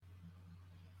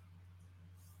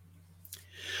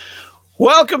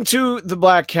Welcome to the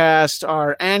Bladtcast,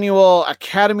 our annual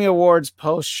Academy Awards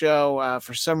post show.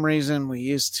 For some reason, we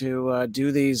used to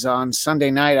do these on Sunday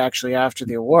night, actually after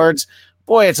the awards.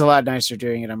 Boy, it's a lot nicer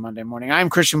doing it on Monday morning. I'm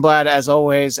Christian Blatt, as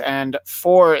always, and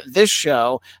for this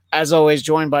show, as always,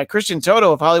 joined by Christian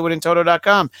Toto of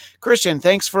HollywoodandToto.com. Christian,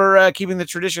 thanks for keeping the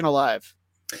tradition alive.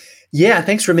 Yeah,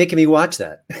 thanks for making me watch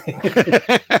that.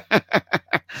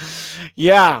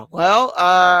 Yeah, well,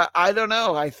 I don't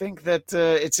know. I think that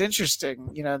it's interesting.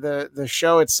 You know, the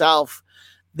show itself.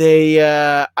 In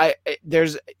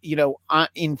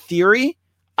theory,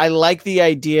 I like the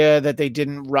idea that they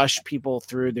didn't rush people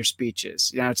through their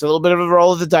speeches. You know, it's a little bit of a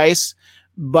roll of the dice,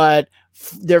 but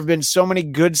there have been so many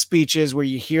good speeches where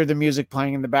you hear the music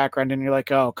playing in the background and you're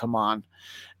like, oh, come on.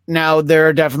 Now, there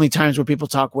are definitely times where people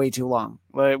talk way too long.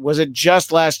 Was it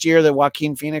just last year that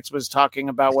Joaquin Phoenix was talking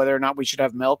about whether or not we should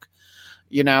have milk?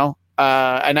 You know,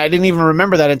 and I didn't even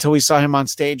remember that until we saw him on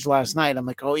stage last night. I'm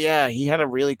like, oh yeah, he had a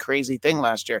really crazy thing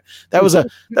last year. That was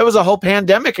a whole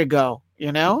pandemic ago.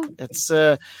 You know, it's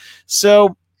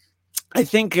so I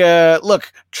think look,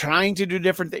 trying to do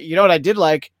different things. You know what I did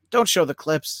like? Don't show the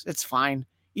clips. It's fine.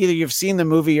 Either you've seen the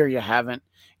movie or you haven't.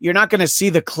 You're not going to see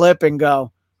the clip and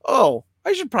go, oh,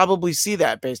 I should probably see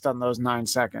that based on those 9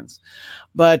 seconds.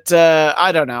 But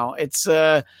I don't know.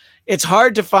 It's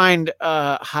hard to find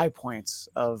high points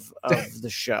of the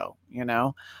show, you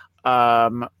know?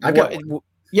 Yeah.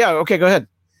 Okay, go ahead.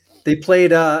 They played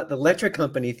the Electric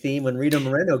Company theme when Rita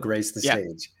Moreno graced the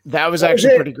stage. That was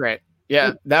actually pretty great.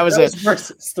 Yeah, that was it.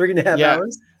 3.5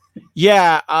 hours.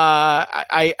 Yeah,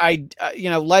 I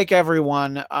like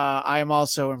everyone, I am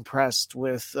also impressed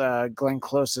with Glenn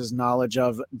Close's knowledge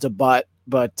of debut,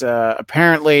 but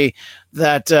apparently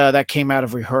that came out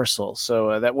of rehearsal,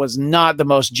 so that was not the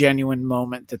most genuine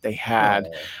moment that they had.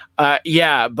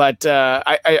 But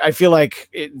I feel like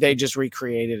they just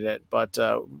recreated it, but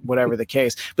whatever the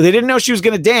case. But they didn't know she was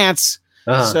going to dance,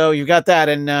 so you got that,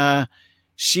 and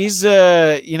she's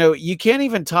you can't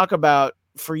even talk about.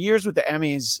 For years with the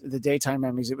Emmys, the daytime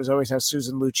Emmys, it was always how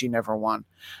Susan Lucci never won.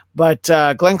 But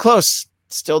Glenn Close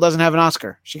still doesn't have an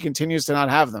Oscar. She continues to not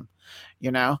have them, you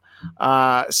know?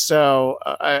 So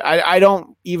I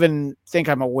don't even think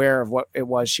I'm aware of what it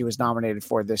was she was nominated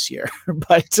for this year.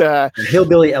 But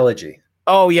Hillbilly Elegy.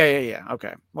 Oh, yeah.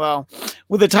 Okay. Well,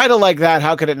 with a title like that,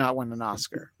 how could it not win an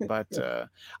Oscar? But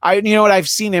I've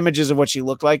seen images of what she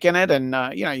looked like in it, and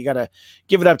you got to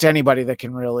give it up to anybody that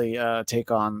can really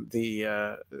take on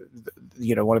the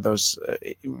one of those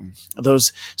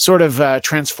sort of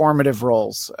transformative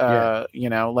roles.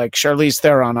 Like Charlize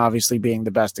Theron, obviously being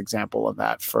the best example of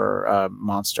that for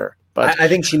Monster. But I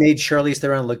think she made Charlize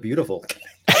Theron look beautiful.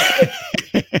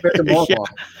 Yeah,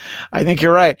 I think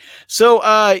you're right. So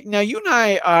now you and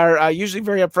I are usually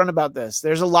very upfront about this.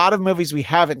 There's a lot of movies we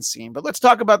haven't seen, but let's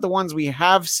talk about the ones we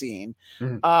have seen.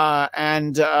 Mm-hmm.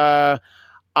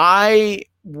 I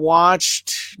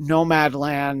watched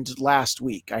Nomadland last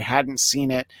week. I hadn't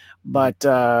seen it, but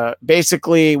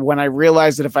basically when I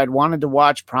realized that if I'd wanted to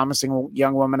watch Promising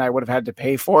Young Woman, I would have had to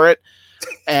pay for it.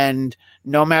 And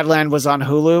Nomadland was on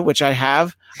Hulu, which I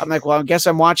have. I'm like, well, I guess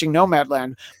I'm watching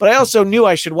Nomadland. But I also knew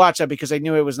I should watch that because I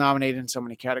knew it was nominated in so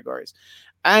many categories.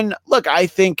 And look, I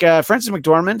think Frances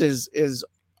McDormand is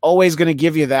always going to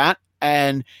give you that.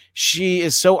 And she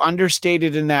is so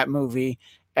understated in that movie.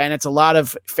 And it's a lot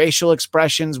of facial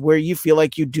expressions where you feel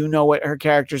like you do know what her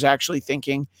character's actually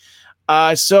thinking.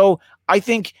 So I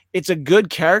think it's a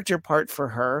good character part for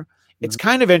her. It's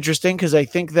kind of interesting because I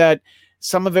think that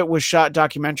some of it was shot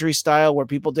documentary style where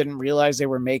people didn't realize they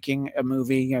were making a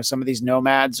movie. You know, some of these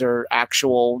nomads are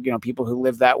actual, people who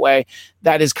live that way.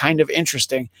 That is kind of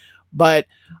interesting. But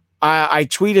I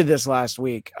tweeted this last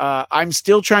week. I'm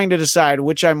still trying to decide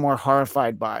which I'm more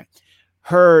horrified by.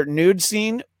 Her nude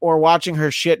scene or watching her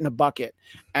shit in a bucket.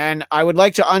 And I would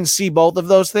like to unsee both of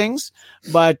those things,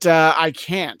 but I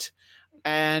can't.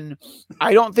 And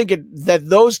I don't think that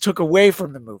those took away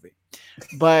from the movie.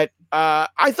 But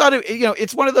I thought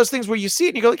it's one of those things where you see it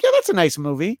and you go like, yeah, that's a nice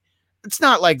movie. It's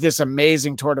not like this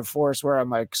amazing tour de force where I'm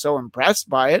like so impressed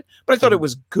by it, but I thought it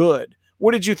was good.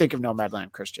 What did you think of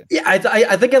Nomadland, Christian? Yeah,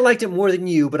 I think I liked it more than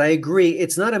you, but I agree.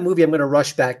 It's not a movie I'm going to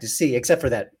rush back to see, except for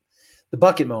the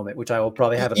bucket moment, which I will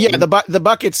probably have. The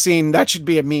bucket scene, that should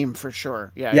be a meme for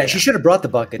sure. Yeah. She should have brought the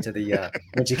bucket to the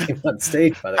when she came on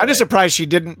stage. By the way, I'm just surprised she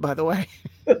didn't. By the way,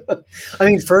 I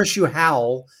mean, first you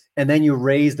howl and then you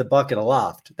raise the bucket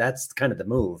aloft. That's kind of the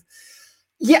move.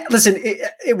 Yeah, listen,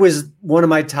 it was one of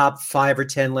my top 5 or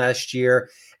 10 last year.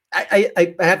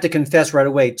 I have to confess right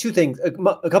away,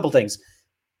 a couple things.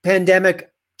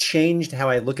 Pandemic changed how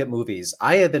I look at movies.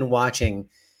 I have been watching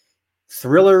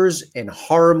thrillers and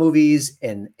horror movies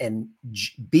and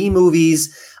B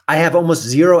movies. I have almost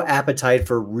zero appetite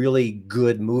for really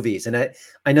good movies. And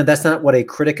I know that's not what a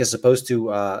critic is supposed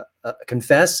to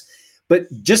confess, but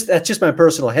that's just my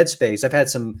personal headspace. I've had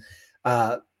some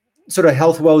sort of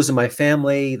health woes in my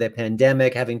family, the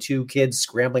pandemic, having 2 kids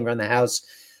scrambling around the house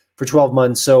for 12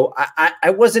 months. So I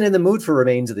wasn't in the mood for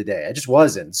Remains of the Day. I just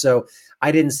wasn't. So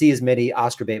I didn't see as many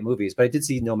Oscar bait movies, but I did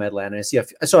see Nomadland, and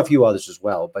I saw a few others as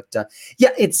well. But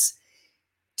it's,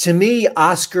 to me,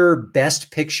 Oscar Best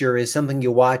Picture is something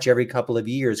you watch every couple of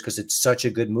years because it's such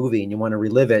a good movie and you want to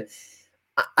relive it.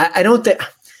 I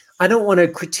don't want to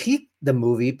critique the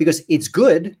movie because it's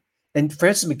good, and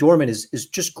Frances McDormand is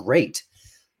just great.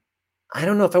 I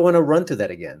don't know if I want to run through that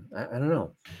again. I don't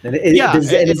know. And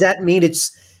does that mean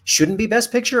it's shouldn't be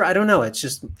Best Picture? I don't know. It's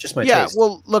just my taste.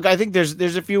 Well, look, I think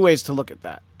there's a few ways to look at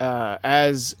that.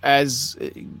 As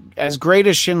great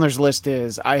as Schindler's List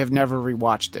is, I have never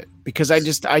rewatched it because I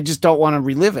just don't want to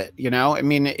relive it. You know, I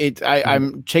mean,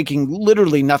 I'm taking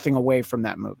literally nothing away from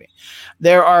that movie.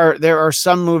 There are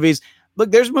some movies.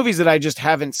 Look, there's movies that I just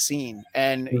haven't seen,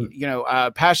 and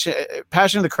Passion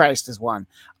of the Christ is one.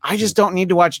 I just don't need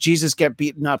to watch Jesus get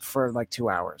beaten up for like 2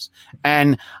 hours,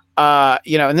 and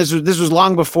and this was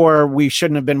long before we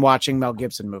shouldn't have been watching Mel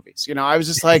Gibson movies. You know, I was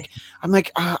just like, I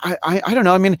don't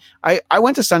know. I mean, I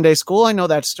went to Sunday school. I know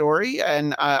that story,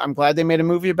 and I'm glad they made a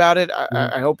movie about it.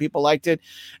 I hope people liked it,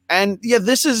 and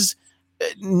this is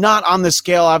not on the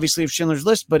scale, obviously, of Schindler's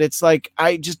List, but it's like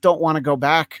I just don't want to go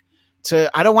back.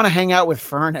 I don't want to hang out with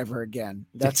Fern ever again.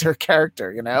 That's her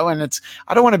character, you know, and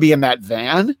I don't want to be in that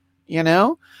van, you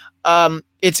know.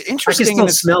 It's interesting. I can still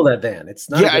smell that van. It's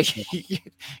not a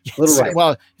little right.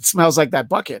 Well, it smells like that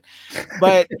bucket,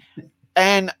 but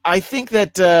and I think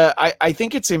that I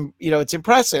think it's it's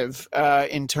impressive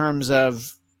in terms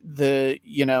of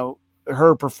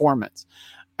her performance.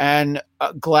 And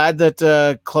glad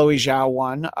that Chloe Zhao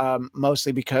won,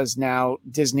 mostly because now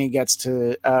Disney gets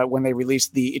to, when they release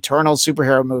the Eternal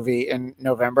superhero movie in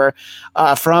November,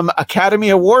 from Academy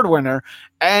Award winner.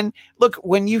 And look,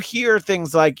 when you hear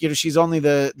things like, she's only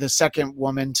the second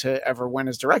woman to ever win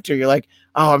as director, you're like,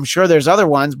 oh, I'm sure there's other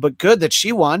ones, but good that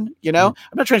she won. You know,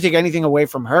 I'm not trying to take anything away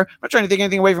from her. I'm not trying to take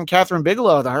anything away from Catherine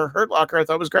Bigelow. Her Hurt Locker I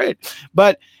thought was great.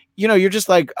 But, you're just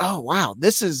like, oh, wow,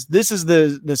 this is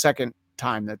the second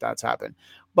time that's happened.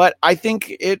 But I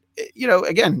think it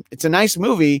again, it's a nice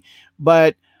movie,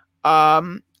 but look,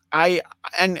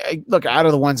 out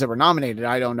of the ones that were nominated,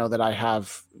 I don't know that I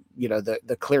have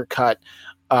the clear cut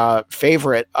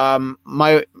favorite.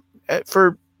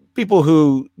 For people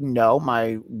who know,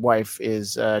 my wife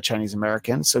is Chinese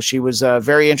American, so she was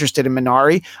very interested in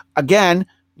Minari. Again,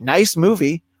 nice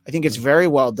movie. I think it's very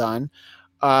well done.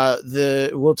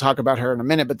 We'll talk about her in a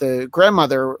minute, but the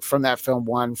grandmother from that film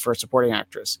won for supporting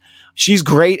actress. She's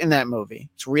great in that movie.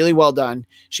 It's really well done.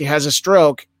 She has a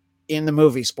stroke in the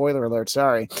movie. Spoiler alert.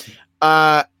 Sorry.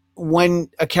 When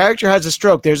a character has a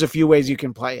stroke, there's a few ways you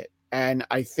can play it. And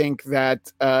I think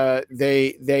that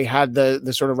they had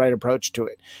the sort of right approach to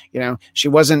it. She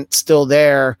wasn't still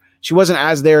there. She wasn't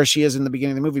as there as she is in the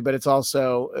beginning of the movie, but it's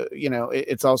also,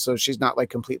 it's also, she's not like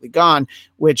completely gone,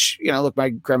 which, look, my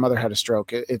grandmother had a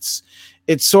stroke.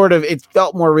 It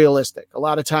felt more realistic. A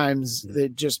lot of times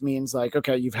it just means like,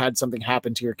 okay, you've had something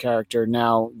happen to your character.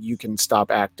 Now you can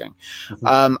stop acting.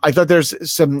 I thought there's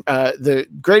some, the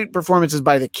great performances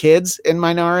by the kids in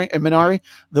Minari.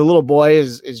 The little boy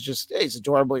is just, he's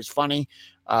adorable. He's funny.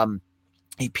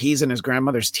 He pees in his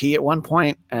grandmother's tea at one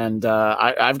point, and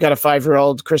I've got a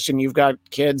 5-year-old. Christian, you've got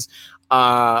kids.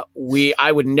 I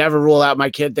would never rule out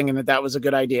my kid thinking that was a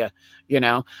good idea.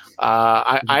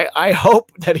 I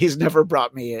hope that he's never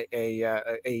brought me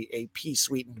a pea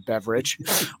sweetened beverage,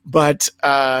 but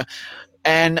so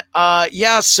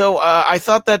I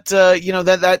thought that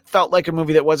that felt like a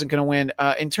movie that wasn't going to win.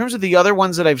 In terms of the other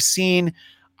ones that I've seen,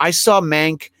 I saw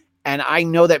Mank. And I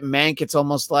know that Mank, it's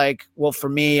almost like, well, for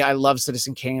me, I love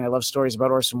Citizen Kane. I love stories about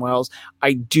Orson Welles.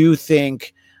 I do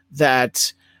think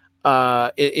that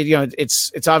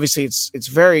it's obviously it's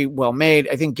very well made.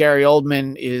 I think Gary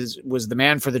Oldman was the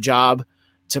man for the job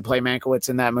to play Mankiewicz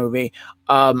in that movie.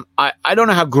 I don't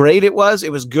know how great it was.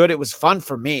 It was good. It was fun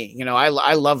for me. I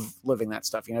love living that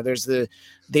stuff. There's the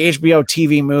HBO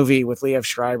TV movie with Liev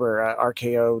Schreiber,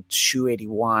 RKO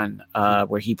 281,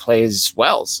 where he plays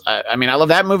Wells. I mean, I love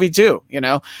that movie too,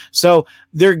 so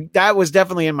that was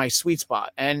definitely in my sweet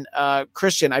spot. And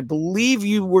Christian, I believe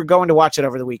you were going to watch it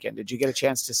over the weekend. Did you get a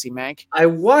chance to see Mank? I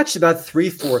watched about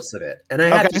 3/4 of it. And I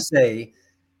have to say,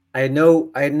 I had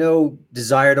no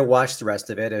desire to watch the rest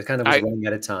of it. It kind of was running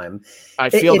out of time. I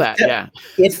feel that. Yeah.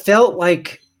 It felt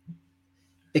like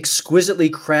exquisitely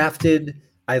crafted.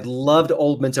 I loved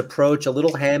Oldman's approach, a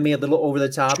little hammy, a little over the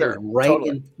top, Sure,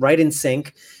 right in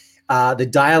sync. The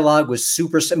dialogue was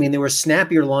super. I mean, there were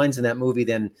snappier lines in that movie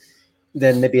than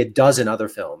maybe a dozen other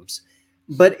films,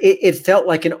 but it felt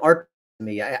like an art to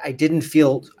me. I didn't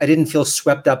feel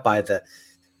swept up by the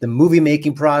movie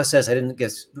making process. I didn't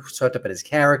get swept up in his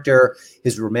character,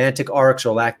 his romantic arcs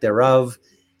or lack thereof.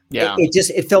 Yeah,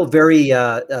 it felt very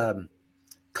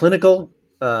clinical.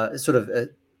 I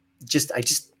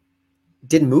just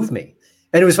didn't move me.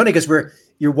 And it was funny because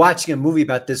you're watching a movie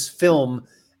about this film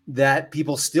that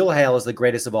people still hail as the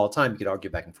greatest of all time. You could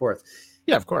argue back and forth.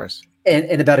 Yeah, of course.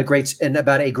 And about a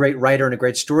great writer and a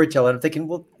great storyteller. And I'm thinking,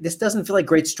 well, this doesn't feel like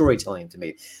great storytelling to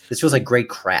me. This feels like great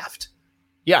craft.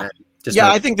 Yeah.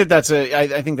 I think that's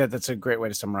a great way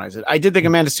to summarize it. I did think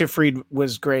Amanda Seyfried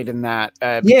was great in that.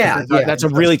 That's a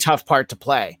really tough part to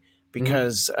play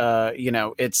because,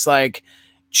 it's like,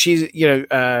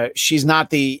 she's not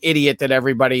the idiot that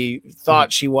everybody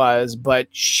thought she was, but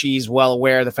she's well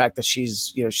aware of the fact that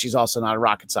she's also not a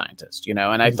rocket scientist,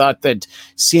 and I thought that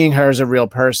seeing her as a real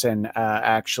person,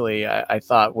 actually, I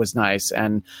thought was nice.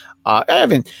 And I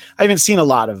haven't seen a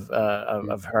lot of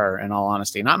her, in all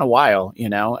honesty, not in a while,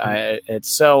 I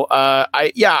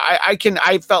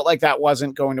felt like that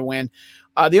wasn't going to win.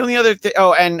 The only other thing,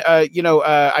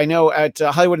 I know at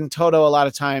Hollywood and Toto, a lot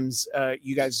of times,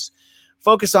 you guys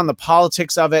focus on the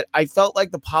politics of it. I felt like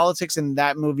the politics in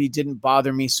that movie didn't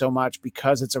bother me so much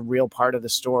because it's a real part of the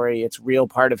story. It's a real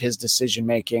part of his decision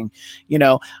making.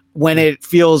 When it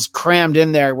feels crammed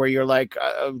in there, where you're like,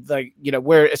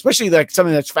 where especially like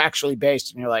something that's factually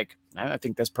based, and you're like, I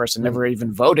think this person never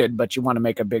even voted, but you want to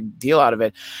make a big deal out of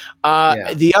it.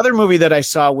 The other movie that I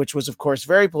saw, which was of course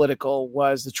very political,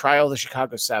 was The Trial of the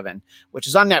Chicago 7, which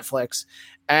is on Netflix.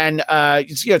 And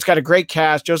it's got a great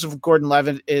cast. Joseph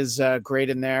Gordon-Levitt is great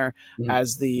in there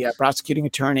as the prosecuting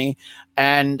attorney,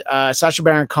 and Sacha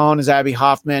Baron Cohen is Abby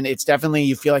Hoffman. It's definitely,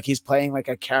 you feel like he's playing like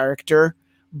a character,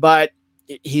 but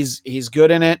he's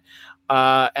good in it.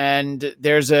 And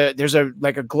there's a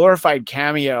like a glorified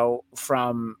cameo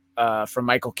from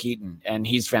Michael Keaton, and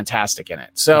he's fantastic in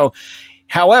it. So.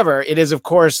 However, it is, of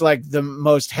course, like the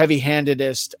most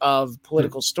heavy-handedest of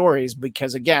political stories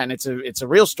because, again, it's a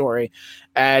real story,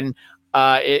 and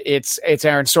it's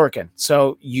Aaron Sorkin.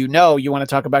 So you want to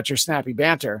talk about your snappy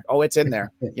banter. Oh, it's in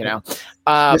there,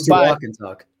 Mr. Walk and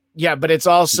talk. Yeah, but it's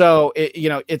also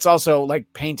it's also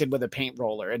like painted with a paint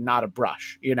roller and not a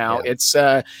brush. It's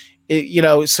so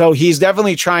he's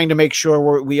definitely trying to make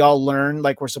sure we all learn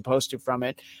like we're supposed to from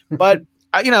it, but.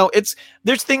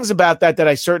 There's things about that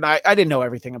I didn't know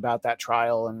everything about that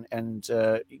trial and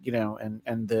the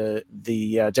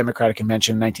Democratic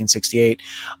Convention in 1968.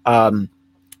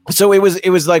 So it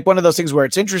was like one of those things where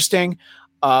it's interesting.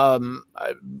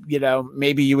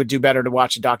 Maybe you would do better to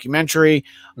watch a documentary,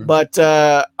 but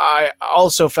I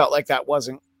also felt like that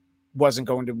wasn't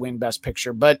going to win Best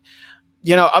Picture. But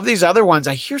of these other ones,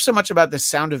 I hear so much about the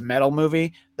Sound of Metal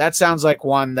movie. That sounds like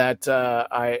one that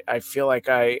I feel like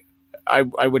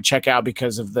I would check out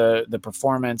because of the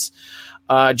performance.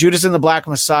 Judas and the Black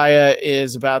Messiah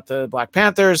is about the Black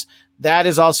Panthers. That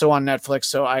is also on Netflix,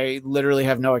 so I literally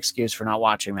have no excuse for not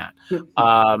watching that.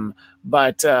 And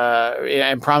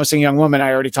Promising Young Woman,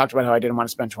 I already talked about how I didn't want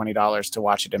to spend $20 to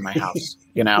watch it in my house.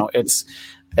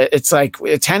 It's like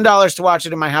 $10 to watch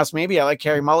it in my house. Maybe I like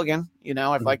Carey Mulligan.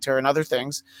 I've liked her in other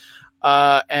things.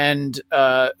 And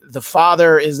The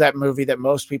Father is that movie that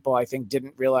most people, I think,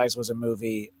 didn't realize was a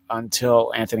movie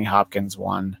until Anthony Hopkins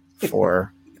won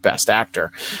for Best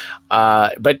Actor.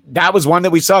 But that was one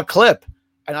that we saw a clip.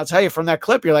 And I'll tell you, from that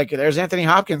clip, you're like, there's Anthony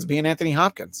Hopkins being Anthony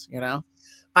Hopkins,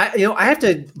 I have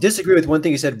to disagree with one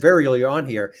thing you said very early on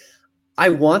here. I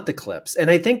want the clips. And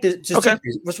I think that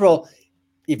first of all,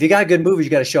 if you got good movies, you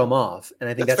got to show them off. And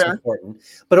I think that's important.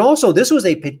 But also, this was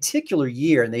a particular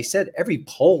year, and they said every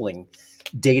polling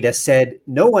data said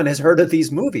no one has heard of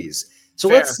these movies. So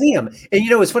let's see them. And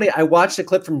it's funny. I watched a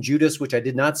clip from Judas, which I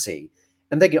did not see.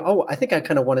 And thinking, oh, I think I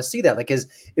kind of want to see that. Like,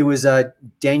 it was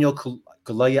Daniel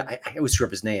Kaluuya. I always screw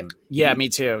up his name. Yeah, me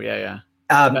too. Yeah.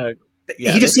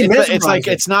 He just seemed it's like,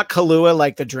 it's not Kahlua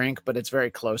like the drink, but it's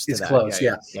very close to that. It's close,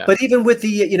 yeah. But even with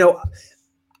the,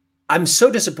 I'm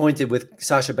so disappointed with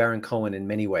Sacha Baron Cohen in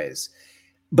many ways.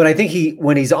 But I think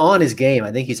when he's on his game,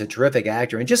 I think he's a terrific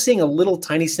actor. And just seeing a little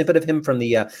tiny snippet of him from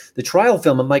the trial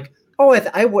film, I'm like, oh,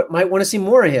 I might want to see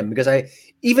more of him, because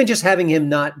even just having him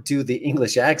not do the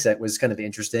English accent was kind of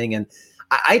interesting. And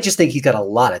I just think he's got a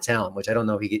lot of talent, which I don't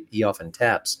know if he often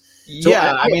taps. So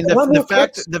yeah, I mean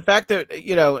the fact that,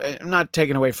 you know, I'm not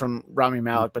taking away from Rami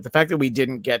Malek, but the fact that we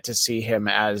didn't get to see him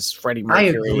as Freddie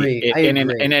Mercury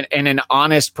in an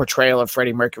honest portrayal of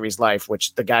Freddie Mercury's life,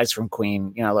 which the guys from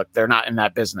Queen, you know, look, they're not in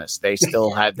that business. They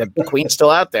still had the Queen's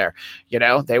still out there. You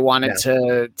know, they wanted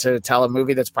to tell a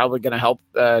movie that's probably going to help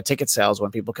ticket sales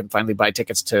when people can finally buy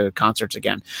tickets to concerts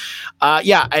again.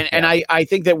 And I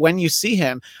think that when you see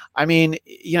him, I mean,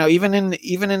 you know, even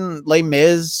in Les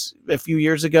Mis a few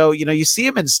years ago, you know, you see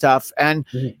him and stuff, and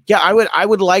I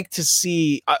would like to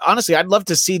see. Honestly, I'd love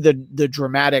to see the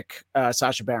dramatic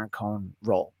Sacha Baron Cohen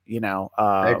role. You know,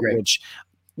 which,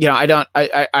 you know,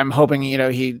 I'm hoping, you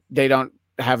know, they don't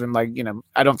have him, like, you know,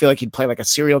 I don't feel like he'd play like a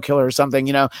serial killer or something.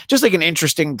 You know, just like an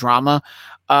interesting drama.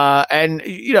 And,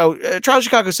 you know, Trial of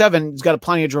Chicago 7 has got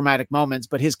plenty of dramatic moments,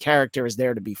 but his character is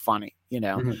there to be funny, you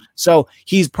know? So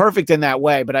he's perfect in that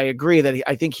way. But I agree that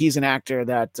I think he's an actor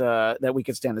that we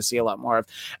could stand to see a lot more of.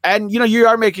 And, you know, you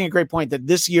are making a great point that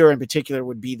this year in particular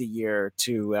would be the year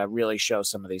to really show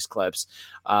some of these clips,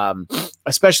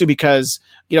 especially because,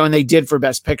 you know, and they did for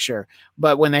Best Picture,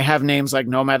 but when they have names like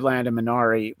Nomadland and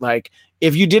Minari, like,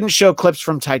 if you didn't show clips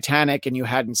from Titanic and you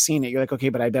hadn't seen it, you're like, okay,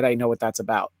 but I bet I know what that's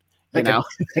about. I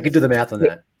could do the math on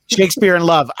that. Shakespeare in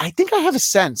Love. I think I have a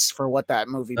sense for what that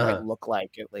movie might look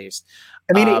like, at least.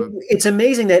 I mean, it's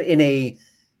amazing that in a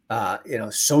you know,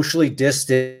 socially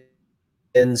distanced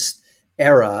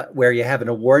era where you have an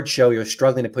award show, you're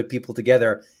struggling to put people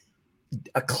together.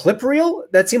 A clip reel,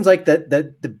 that seems like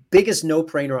the biggest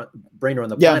brainer on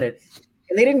the planet,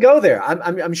 and they didn't go there.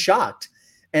 I'm shocked.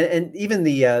 And even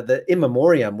the In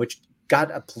Memoriam, which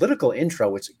got a political intro,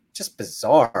 which just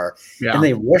bizarre, and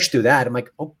they rushed through that. I'm like,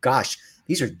 oh gosh,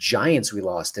 these are giants we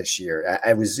lost this year.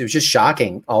 It was just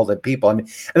shocking, all the people. I mean,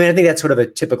 I think that's sort of a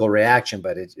typical reaction,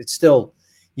 but it's still,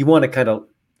 you want to kind of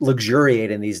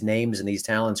luxuriate in these names and these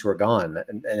talents who are gone,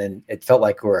 and it felt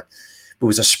like it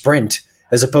was a sprint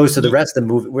as opposed to the rest of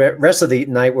the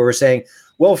night where we're saying,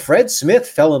 well, Fred Smith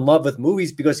fell in love with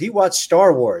movies because he watched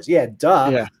Star Wars. Yeah,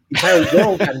 duh. Yeah. The entire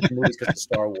world got into movies because of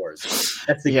Star Wars.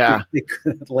 That's the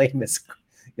lamest.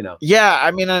 You know. Yeah,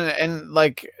 I mean, and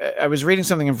like, I was reading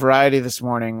something in Variety this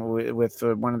morning with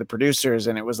one of the producers,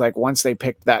 and it was like, once they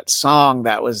picked that song,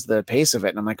 that was the pace of it.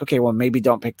 And I'm like, okay, well, maybe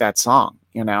don't pick that song.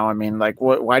 You know, I mean, like,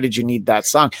 why did you need that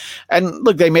song? And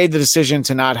look, they made the decision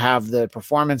to not have the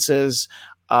performances,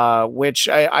 which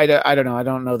I don't know. I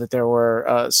don't know that there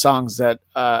were songs that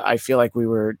I feel like we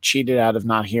were cheated out of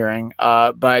not hearing.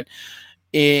 But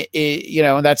you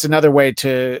know, that's another way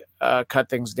to cut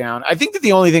things down. I think that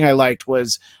the only thing I liked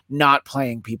was not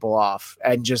playing people off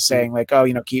and just saying like, oh,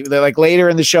 you know, they're like, later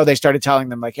in the show, they started telling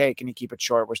them like, hey, can you keep it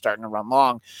short? We're starting to run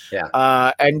long.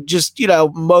 Yeah. And just, you know,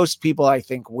 most people I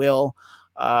think will,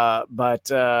 but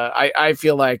I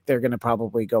feel like they're going to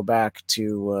probably go back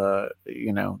to,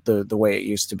 you know, the way it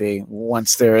used to be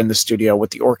once they're in the studio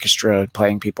with the orchestra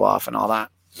playing people off and all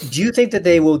that. Do you think that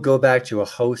they will go back to a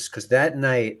host? Because that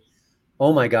night,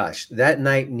 oh my gosh, that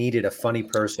night needed a funny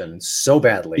person so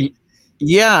badly.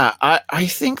 Yeah, I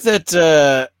think that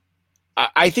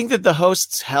the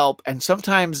hosts help, and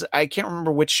sometimes I can't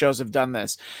remember which shows have done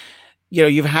this. You know,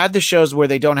 you've had the shows where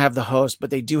they don't have the host, but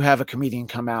they do have a comedian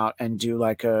come out and do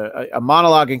like a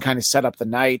monologue and kind of set up the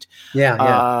night.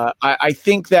 Yeah. I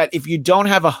think that if you don't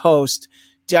have a host,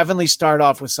 definitely start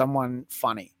off with someone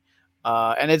funny.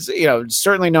 And it's, you know,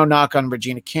 certainly no knock on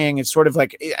Regina King. It's sort of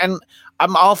like, and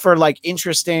I'm all for like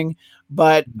interesting,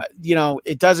 but you know,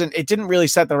 it didn't really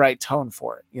set the right tone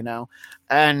for it, you know?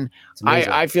 And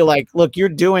I feel like, look, you're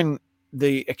doing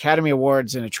the Academy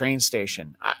Awards in a train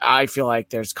station. I feel like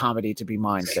there's comedy to be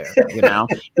mined there, you know,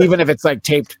 even if it's like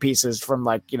taped pieces from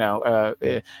like, you know,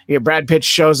 Brad Pitt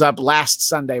shows up last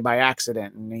Sunday by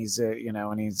accident and he's, you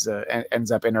know, and he's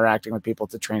ends up interacting with people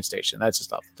at the train station. That's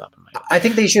just off the top of my head. I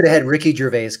think they should have had Ricky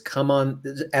Gervais come on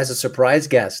as a surprise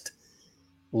guest,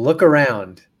 look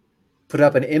around, put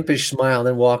up an impish smile, and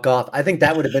then walk off. I think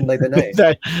that would have been like the night.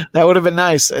 that would have been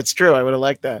nice. It's true. I would have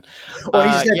liked that.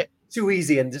 Well, too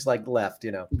easy and just like left,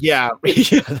 you know. Yeah,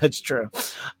 that's true.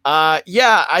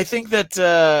 Yeah, I think that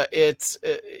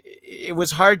it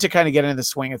was hard to kind of get into the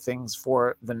swing of things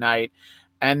for the night,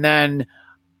 and then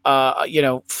you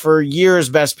know, for years,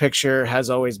 Best Picture has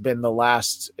always been the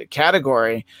last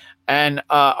category. And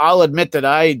I'll admit that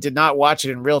I did not watch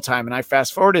it in real time, and I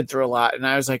fast forwarded through a lot. And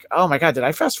I was like, "Oh my god, did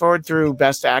I fast forward through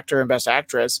Best Actor and Best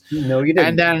Actress?" No, you didn't.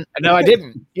 And then no, I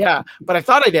didn't. Yeah, but I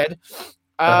thought I did.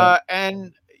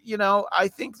 And you know, I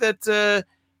think that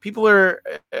people are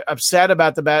upset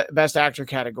about the Best Actor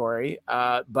category,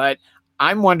 but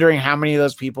I'm wondering how many of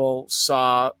those people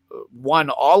saw won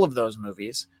all of those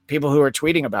movies. People who are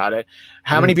tweeting about it.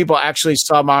 How many people actually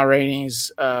saw Ma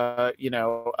Rainey's? Ma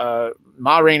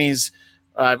Rainey's.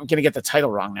 I'm going to get the title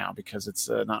wrong now because it's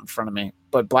not in front of me.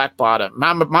 But Black Bottom,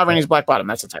 Ma Rainey's Black Bottom.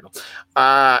 That's the title.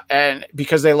 And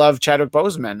because they love Chadwick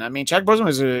Boseman. I mean, Chadwick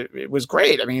Boseman was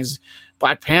great. I mean, he's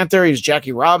Black Panther. He was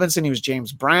Jackie Robinson. He was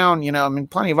James Brown. I mean,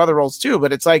 plenty of other roles too.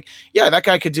 But it's like, yeah, that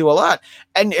guy could do a lot.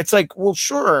 And it's like, well,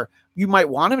 sure, you might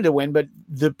want him to win, but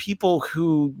the people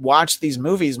who watch these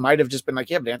movies might have just been like,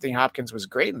 yeah, but Anthony Hopkins was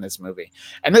great in this movie.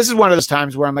 And this is one of those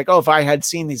times where I'm like, oh, if I had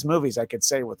seen these movies, I could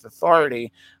say with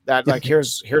authority that like,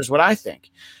 here's what I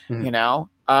think, so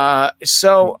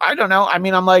I don't know. I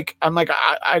mean, I'm like,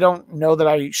 I don't know that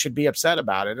I should be upset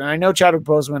about it. And I know Chadwick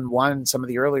Boseman won some of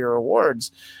the earlier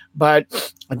awards,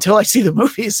 but until I see the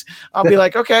movies, I'll be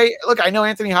like, okay, look, I know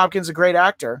Anthony Hopkins is a great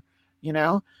actor,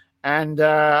 and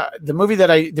the movies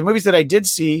that I did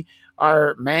see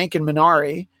are Mank and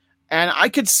Minari, and I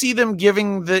could see them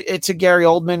giving it to Gary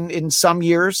Oldman in some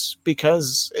years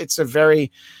because it's a very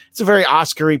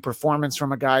Oscar-y performance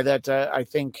from a guy that I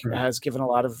think has given a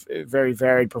lot of very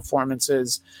varied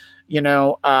performances,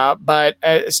 but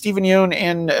Stephen Yeun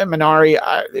in Minari,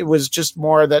 it was just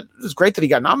more that it was great that he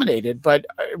got nominated, but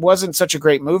it wasn't such a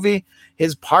great movie.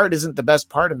 His part isn't the best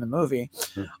part in the movie.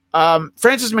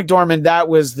 Frances McDormand, that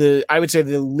was I would say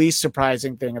the least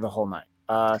surprising thing of the whole night.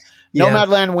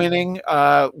 Nomadland winning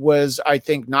was, I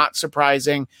think, not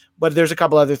surprising, but there's a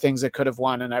couple other things that could have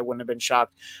won and I wouldn't have been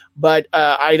shocked. But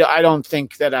I don't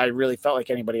think that I really felt like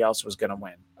anybody else was going to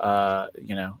win,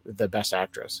 the best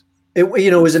actress. It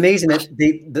was amazing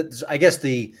that I guess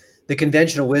the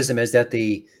conventional wisdom is that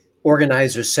the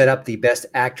organizers set up the best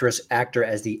actor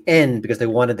as the end because they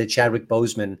wanted the Chadwick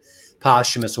Boseman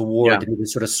posthumous award to be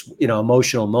this sort of,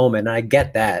 emotional moment. And I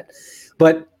get that.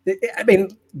 But I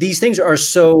mean, these things are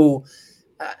so,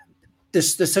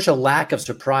 there's such a lack of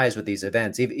surprise with these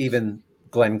events. Even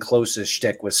Glenn Close's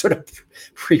shtick was sort of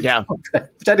which I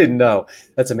didn't know.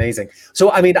 That's amazing.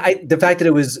 So, I mean, the fact that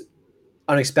it was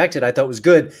unexpected, I thought was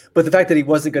good, but the fact that he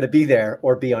wasn't going to be there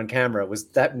or be on camera was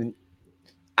that.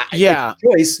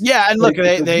 Choice. Yeah, and look,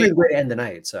 they really way to end the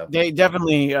night. So they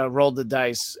definitely rolled the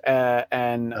dice,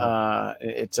 and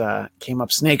it came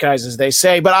up snake eyes, as they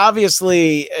say. But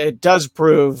obviously, it does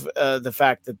prove the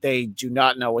fact that they do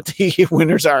not know what the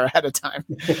winners are ahead of time,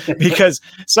 because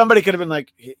somebody could have been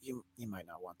like, "You might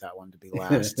not want that one to be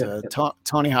last."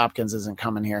 Tony Hopkins isn't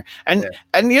coming here, and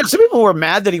some people were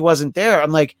mad that he wasn't there.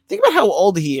 I'm like, think about how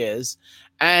old he is.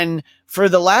 And for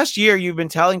the last year, you've been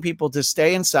telling people to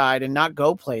stay inside and not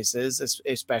go places,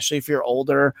 especially if you're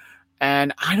older.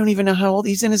 And I don't even know how old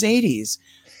he's in his 80s.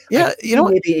 Yeah,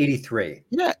 maybe 83.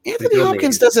 Yeah, Anthony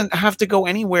Hopkins doesn't have to go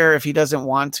anywhere if he doesn't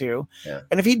want to. Yeah.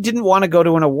 And if he didn't want to go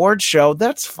to an award show,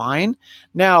 that's fine.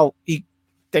 Now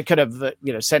they could have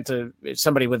sent to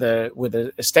somebody with a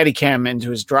Steadicam into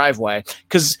his driveway,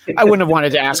 because I wouldn't have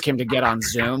wanted to ask him to get on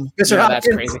Zoom. That's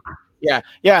crazy. Yeah.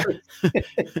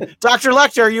 Dr.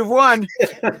 Lecter, you've won.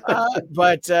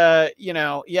 But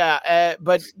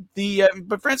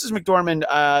Frances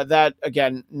McDormand, that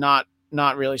again, not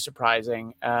really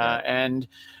surprising. And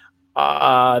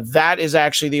that is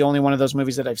actually the only one of those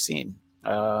movies that I've seen.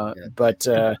 But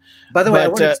by the way, I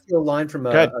want to steal a line from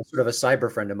a sort of a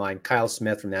cyber friend of mine, Kyle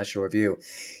Smith from National Review.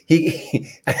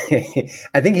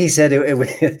 I think he said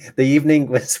the evening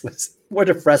was more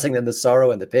depressing than the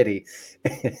sorrow and the pity.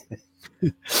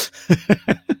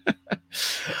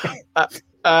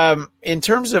 In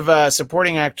terms of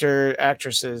supporting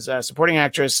actresses, supporting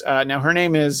actress, now her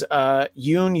name is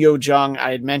Yoon Yo-jung.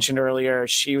 I had mentioned earlier,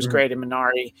 she was great in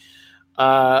Minari.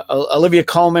 Olivia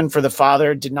Colman for The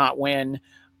Father did not win.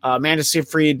 Amanda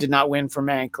Seyfried did not win for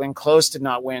Mank. Glenn Close did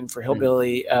not win for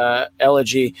Hillbilly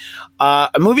Elegy. A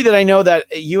movie that I know that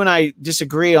you and I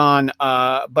disagree on,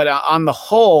 but on the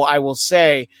whole, I will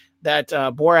say that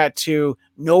Borat 2,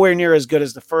 nowhere near as good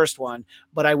as the first one,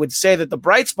 but I would say that the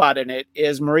bright spot in it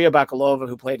is Maria Bakalova,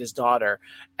 who played his daughter.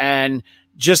 And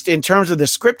just in terms of the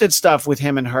scripted stuff with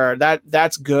him and her,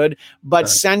 that's good. But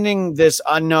sending this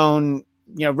unknown,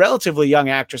 relatively young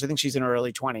actress, I think she's in her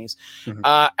early 20s,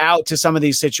 out to some of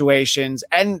these situations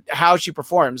and how she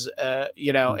performs,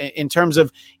 in terms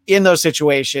of in those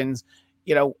situations,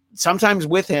 sometimes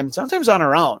with him, sometimes on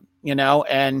her own,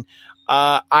 and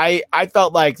I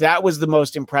felt like that was the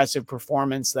most impressive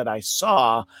performance that I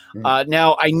saw.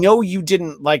 Now, I know you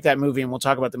didn't like that movie, and we'll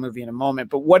talk about the movie in a moment,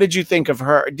 but what did you think of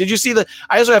her? Did you see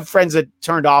I also have friends that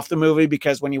turned off the movie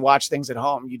because when you watch things at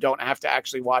home, you don't have to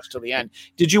actually watch till the end.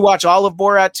 Did you watch all of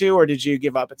Borat 2, or did you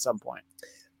give up at some point?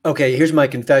 Okay, here's my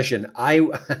confession. I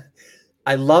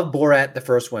love Borat, the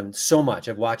first one, so much.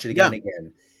 I've watched it again and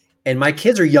again. and my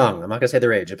kids are young. I'm not gonna say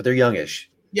their age, but they're youngish.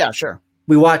 Yeah, sure.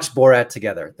 We watched Borat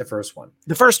together, the first one.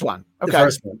 The first one. Okay. The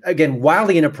first one. Again,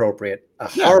 wildly inappropriate, a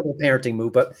horrible parenting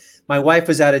move, but my wife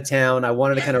was out of town. I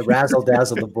wanted to kind of razzle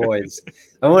dazzle the boys.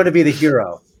 I wanted to be the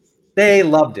hero. They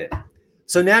loved it.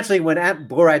 So naturally, when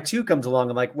Borat 2 comes along,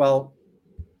 I'm like, well,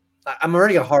 I'm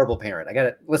already a horrible parent.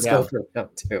 Let's go through it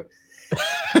too.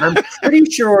 I'm pretty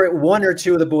sure one or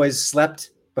two of the boys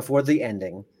slept before the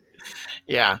ending.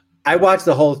 Yeah. I watched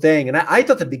the whole thing, and I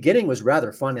thought the beginning was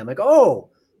rather funny. I'm like, oh,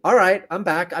 all right, I'm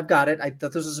back. I've got it. I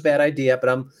thought this was a bad idea, but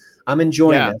I'm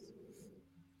enjoying it.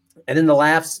 And then the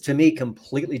laughs to me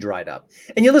completely dried up.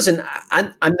 And you listen,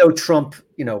 I'm no Trump,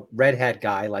 red hat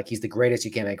guy. Like he's the greatest. You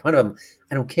can't make fun of him.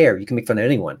 I don't care. You can make fun of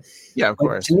anyone. Yeah, of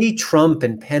course. To me, Trump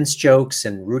and Pence jokes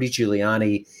and Rudy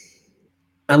Giuliani,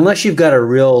 unless you've got a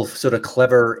real sort of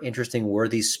clever, interesting,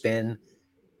 worthy spin,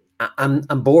 I'm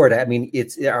bored. I mean,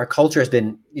 our culture has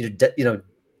been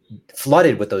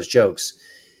flooded with those jokes.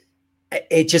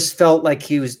 It just felt like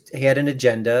he had an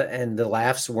agenda and the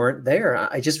laughs weren't there.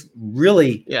 I just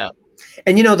really,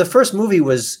 And the first movie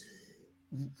was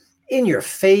in your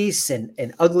face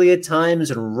and ugly at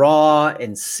times and raw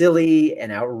and silly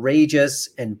and outrageous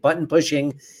and button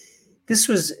pushing. This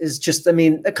is just, I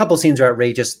mean, a couple scenes are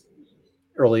outrageous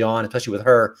early on, especially with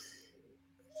her.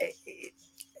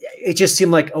 It just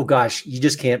seemed like, oh gosh, you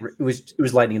just can't. It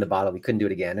was lightning in the bottle. We couldn't do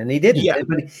it again, and he didn't. Yeah.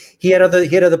 But he had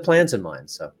other plans in mind.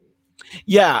 So.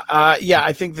 Yeah.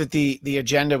 I think that the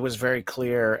agenda was very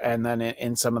clear. And then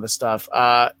in some of the stuff,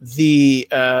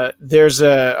 there's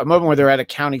a moment where they're at a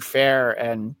county fair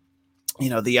and,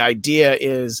 the idea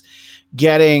is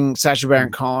getting Sacha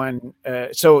Baron Cohen.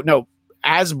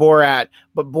 As Borat,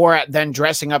 but Borat then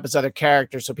dressing up as other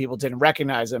characters so people didn't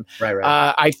recognize him. Right.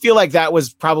 I feel like that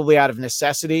was probably out of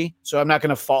necessity. So I'm not going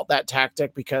to fault that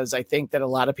tactic because I think that a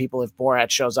lot of people, if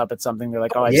Borat shows up at something, they're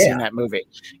like, oh, I've seen that movie.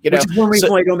 Which is one reason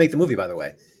why you don't make the movie, by the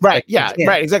way. Right.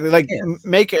 Right. Exactly. Like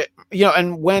make it,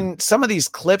 and when some of these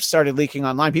clips started leaking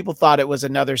online, people thought it was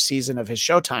another season of his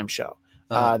Showtime show.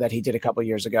 That he did a couple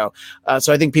years ago.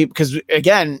 So I think people, because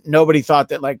again, nobody thought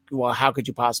that well, how could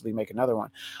you possibly make another one?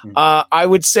 I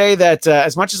would say that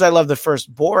as much as I love the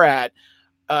first Borat,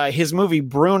 his movie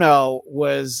Bruno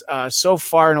was so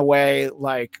far and away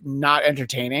not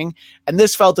entertaining. And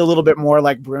this felt a little bit more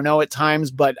like Bruno at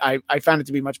times, but I found it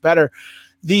to be much better.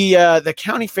 The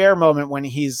county fair moment when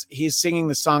he's singing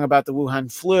the song about the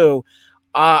Wuhan flu,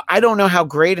 I don't know how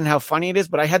great and how funny it is,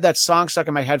 but I had that song stuck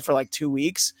in my head for 2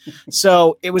 weeks.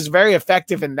 So it was very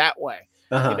effective in that way,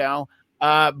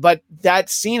 but that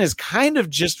scene is kind of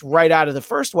just right out of the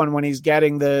first one when he's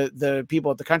getting the people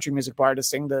at the country music bar to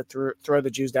sing the Throw the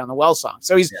Jews Down the Well song.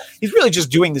 So he's really just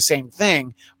doing the same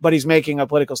thing, but he's making a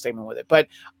political statement with it. But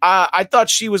I thought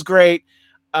she was great.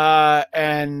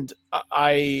 And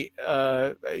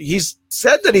he's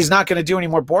said that he's not going to do any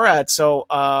more Borat. So,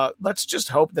 let's just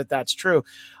hope that that's true.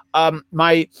 A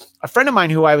friend of mine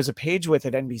who I was a page with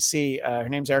at NBC, her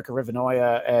name's Erica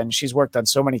Rivanoia, and she's worked on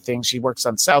so many things. She works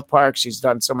on South Park. She's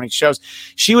done so many shows.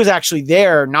 She was actually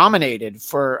there nominated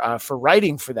for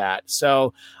writing for that.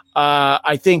 So,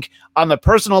 I think on the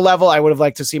personal level, I would have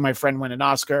liked to see my friend win an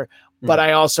Oscar, but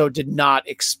I also did not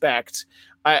expect,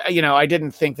 I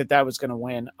didn't think that was going to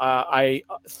win. I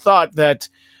thought that,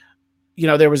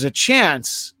 there was a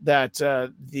chance that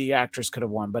the actress could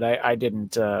have won, but I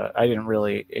didn't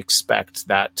really expect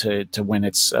that to win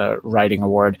its writing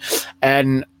award.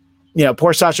 And,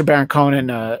 poor Sacha Baron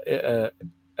Cohen and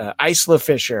Isla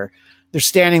Fisher, they're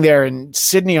standing there in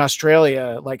Sydney,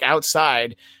 Australia,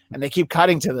 outside, and they keep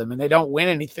cutting to them and they don't win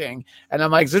anything. And I'm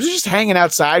like, so they're just hanging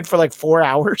outside for 4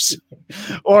 hours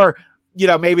or,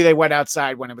 maybe they went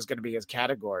outside when it was going to be his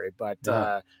category, but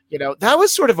that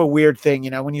was sort of a weird thing,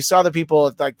 when you saw the people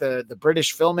at the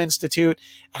British Film Institute,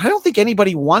 I don't think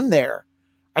anybody won there.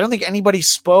 I don't think anybody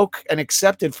spoke and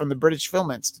accepted from the British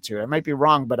Film Institute. I might be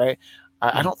wrong, but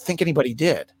I don't think anybody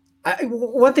did.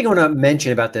 One thing I want to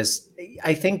mention about this,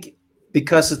 I think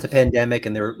because it's the pandemic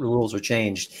and the rules are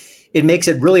changed, it makes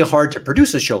it really hard to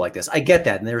produce a show like this. I get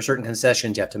that. And there are certain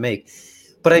concessions you have to make.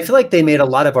 But I feel like they made a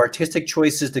lot of artistic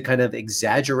choices to kind of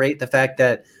exaggerate the fact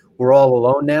that we're all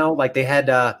alone now. Like they had,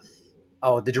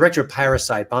 the director of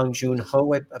Parasite, Bong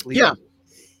Joon-ho, I believe. Yeah.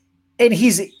 And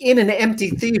he's in an empty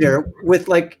theater with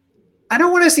I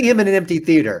don't want to see him in an empty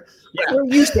theater. Yeah.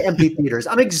 We're used to empty theaters.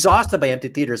 I'm exhausted by empty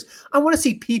theaters. I want to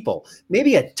see people.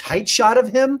 Maybe a tight shot of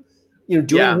him,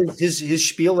 doing his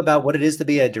spiel about what it is to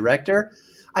be a director.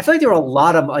 I feel like there were a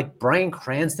lot of like Bryan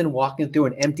Cranston walking through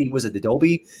an empty, was it the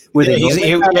Dolby? Where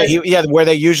where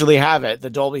they usually have it, the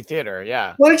Dolby Theater.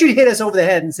 Yeah. Why don't you hit us over the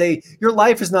head and say your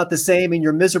life is not the same and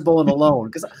you're miserable and alone?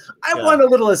 Because I want a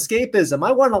little escapism.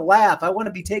 I want to laugh. I want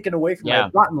to be taken away from my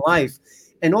rotten life.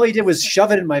 And all he did was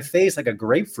shove it in my face like a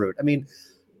grapefruit. I mean,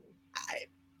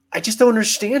 I just don't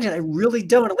understand it. I really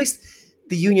don't. At least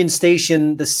the Union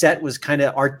Station, the set was kind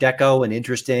of Art Deco and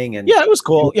interesting. And yeah, it was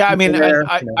cool. Yeah, I mean,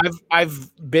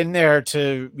 I've been there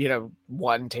to,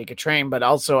 one, take a train, but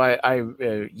also I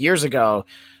years ago,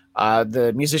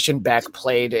 the musician Beck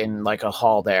played in like a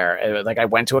hall there. Like I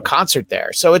went to a concert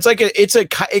there. So it's like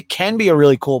it can be a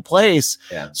really cool place.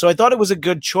 Yeah. So I thought it was a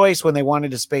good choice when they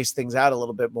wanted to space things out a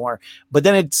little bit more, but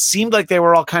then it seemed like they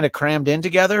were all kind of crammed in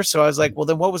together. So I was like, well,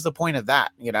 then what was the point of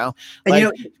that? And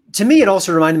to me, it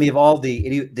also reminded me of all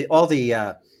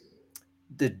the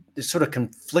sort of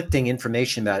conflicting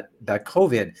information about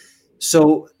COVID.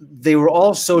 So they were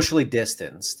all socially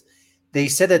distanced. They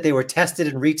said that they were tested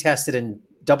and retested and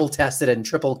double tested and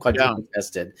triple quadruple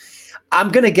tested. I'm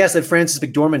going to guess that Frances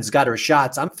McDormand's got her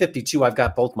shots. I'm 52. I've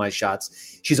got both my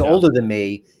shots. She's older than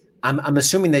me. I'm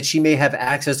assuming that she may have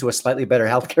access to a slightly better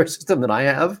healthcare system than I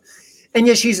have. And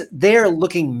yet she's there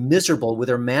looking miserable with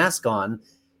her mask on.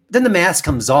 Then the mask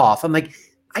comes off. I'm like,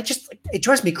 it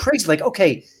drives me crazy. Like,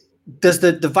 okay, does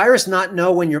the virus not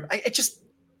know when you're,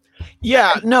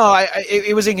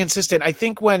 it was inconsistent. I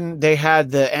think when they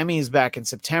had the Emmys back in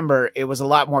September, it was a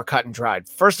lot more cut and dried.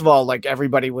 First of all, like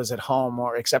everybody was at home,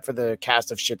 or except for the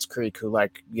cast of Schitt's Creek, who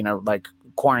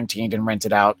quarantined and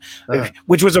rented out,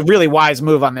 which was a really wise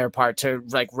move on their part to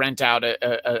like rent out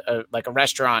a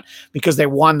restaurant, because they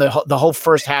won the whole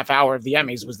first half hour of the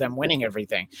Emmys was them winning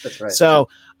everything. That's right. So,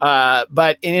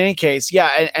 but in any case,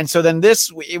 and so then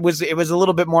it was a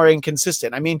little bit more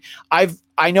inconsistent. I mean,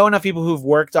 I know enough people who've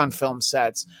worked on film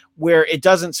sets where it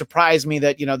doesn't surprise me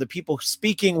that, the people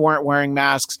speaking weren't wearing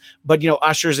masks, but,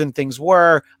 ushers and things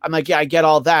were. I'm like, yeah, I get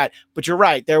all that. But you're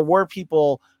right. There were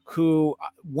people who,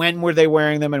 when were they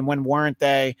wearing them and when weren't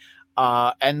they?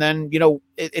 And then,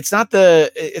 it's not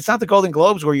the Golden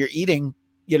Globes where you're eating,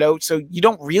 so you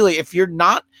don't really, if you're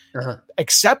not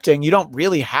accepting, you don't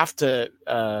really have to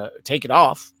take it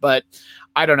off. But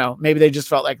I don't know. Maybe they just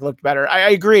felt like it looked better. I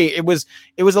agree. It was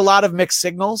a lot of mixed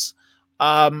signals.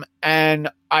 And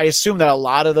I assume that a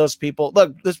lot of those people,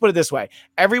 look, let's put it this way.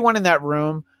 Everyone in that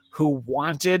room who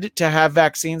wanted to have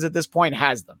vaccines at this point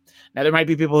has them. Now, there might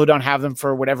be people who don't have them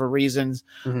for whatever reasons.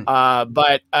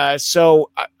 But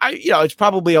it's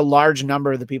probably a large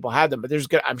number of the people had them, but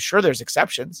I'm sure there's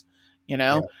exceptions,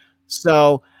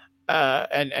 So,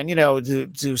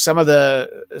 do some of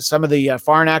the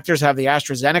foreign actors have the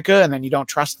AstraZeneca and then you don't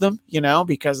trust them,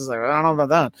 because it's like, I don't know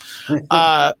about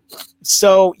that.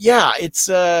 So yeah, it's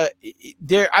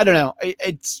there. I don't know.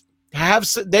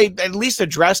 They at least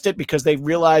addressed it because they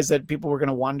realized that people were going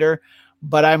to wonder,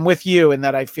 but I'm with you in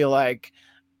that I feel like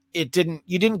you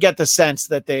didn't get the sense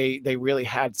that they really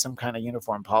had some kind of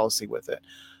uniform policy with it.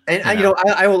 And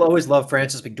I will always love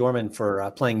Frances McDormand for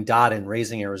playing Dot in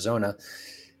Raising Arizona.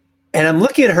 And I'm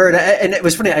looking at her, and it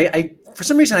was funny. I for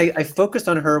some reason I focused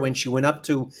on her when she went up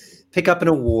to pick up an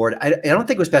award. I don't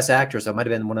think it was Best Actress. It might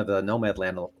have been one of the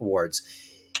Nomadland awards.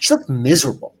 She looked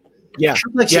miserable. Yeah,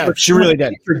 she really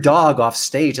did. Her dog off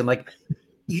stage, and like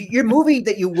your movie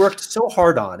that you worked so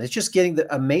hard on is just getting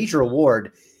a major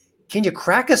award. Can you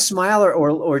crack a smile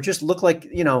or just look like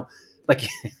like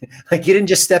you didn't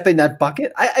just step in that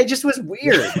bucket? I just was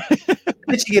weird.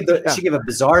 Then she gave a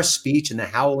bizarre speech and the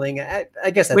howling. I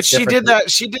guess that's she did that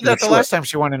the last time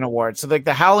she won an award. So like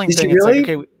the howling did thing. She really? It's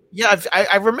like, okay, yeah,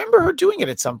 I remember her doing it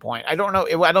at some point. I don't know.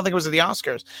 I don't think it was at the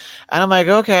Oscars. And I'm like,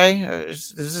 okay,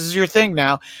 this is your thing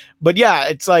now. But yeah,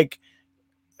 it's like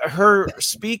her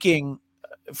speaking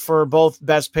for both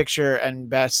Best Picture and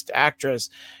Best Actress.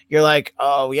 You're like,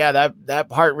 oh yeah, that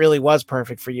part really was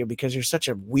perfect for you because you're such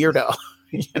a weirdo.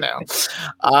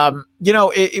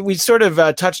 We sort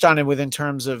of touched on it in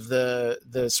terms of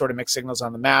the sort of mixed signals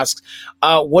on the masks.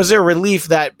 Was there relief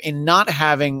that in not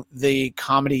having the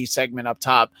comedy segment up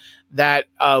top, that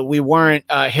we weren't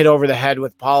hit over the head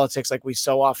with politics like we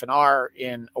so often are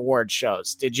in award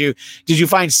shows? Did you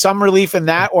find some relief in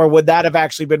that, or would that have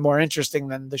actually been more interesting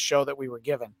than the show that we were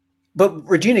given? But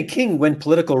Regina King went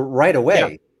political right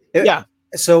away. Yeah.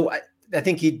 So I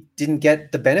think he didn't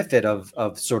get the benefit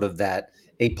of sort of that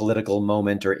apolitical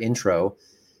moment or intro.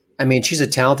 I mean, she's a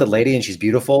talented lady and she's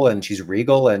beautiful and she's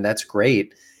regal and that's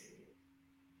great.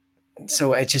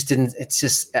 So I just didn't, it's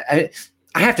just, I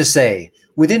have to say,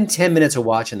 within 10 minutes of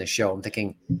watching the show, I'm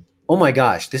thinking, oh my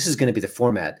gosh, this is going to be the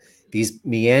format. These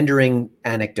meandering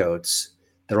anecdotes,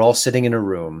 they're all sitting in a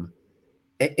room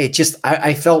it just,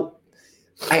 I felt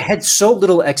I had so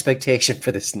little expectation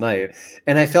for this night,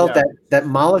 and I felt that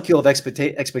molecule of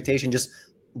expectation just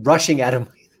rushing out of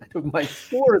my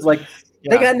pores. Like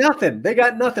they got nothing. They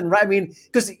got nothing, right? I mean,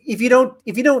 because if you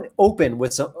don't open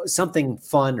with something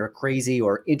fun or crazy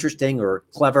or interesting or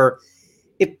clever,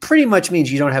 it pretty much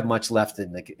means you don't have much left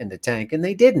in the tank. And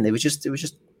they didn't. It was just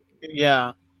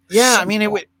yeah. So I mean,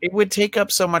 it would take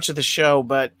up so much of the show,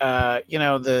 but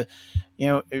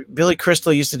Billy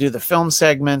Crystal used to do the film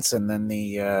segments and then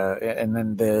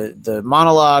the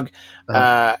monologue,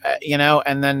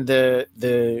 and then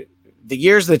the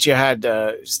years that you had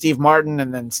Steve Martin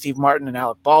and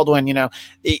Alec Baldwin,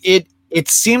 it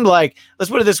seemed like,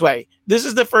 let's put it this way. This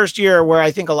is the first year where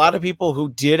I think a lot of people who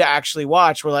did actually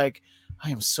watch were like, I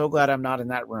am so glad I'm not in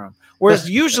that room. Whereas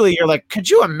usually you're like, could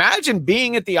you imagine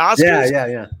being at the Oscars?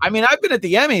 Yeah. I mean, I've been at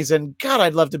the Emmys and God,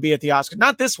 I'd love to be at the Oscars.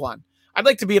 Not this one. I'd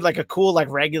like to be at like a cool, like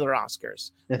regular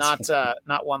Oscars,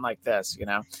 not one like this,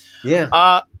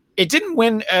 Yeah. It didn't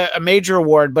win a major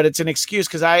award, but it's an excuse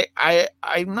because I'm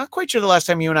not quite sure the last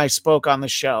time you and I spoke on the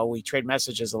show. We trade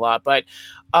messages a lot, but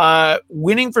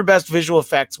winning for best visual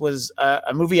effects was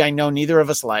a movie I know neither of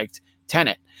us liked,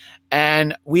 Tenet.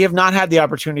 And we have not had the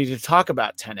opportunity to talk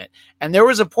about Tenet. And there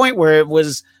was a point where it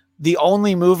was the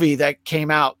only movie that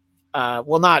came out,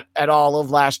 not at all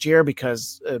of last year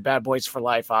because Bad Boys for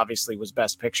Life obviously was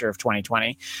Best Picture of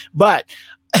 2020. But,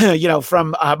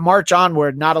 from March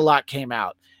onward, not a lot came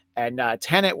out. And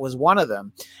Tenet was one of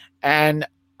them. And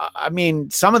I mean,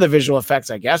 some of the visual effects,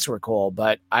 I guess, were cool,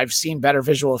 but I've seen better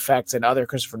visual effects in other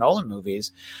Christopher Nolan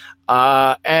movies.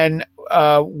 What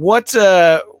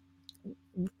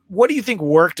do you think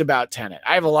worked about Tenet?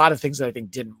 I have a lot of things that I think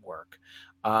didn't work.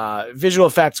 Visual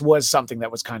effects was something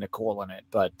that was kind of cool in it,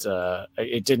 but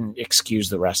it didn't excuse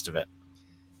the rest of it.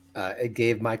 It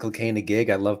gave Michael Caine a gig.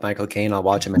 I love Michael Caine. I'll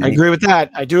watch him. I agree with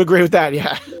that. I do agree with that.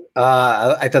 Yeah.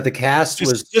 I thought the cast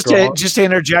was just to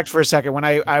interject for a second. When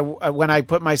I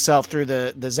put myself through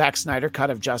the Zack Snyder cut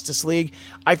of Justice League,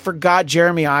 I forgot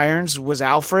Jeremy Irons was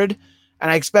Alfred,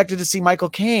 and I expected to see Michael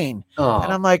Caine. Oh.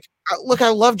 And I'm like, look, I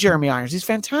love Jeremy Irons. He's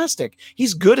fantastic.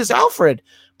 He's good as Alfred.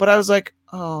 But I was like,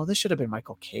 oh, this should have been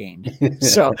Michael Caine.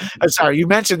 So I'm sorry, you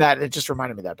mentioned that. It just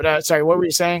reminded me of that. But sorry, what were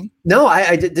you saying? No,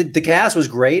 I did. The cast was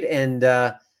great. And,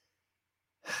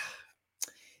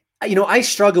 I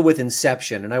struggle with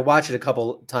Inception, and I watched it a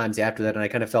couple times after that. And I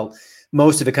kind of felt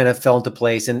most of it kind of fell into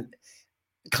place. And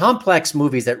complex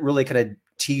movies that really kind of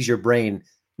tease your brain,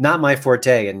 not my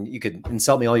forte. And you could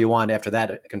insult me all you want after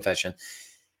that confession.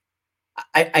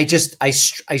 I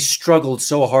struggled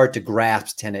so hard to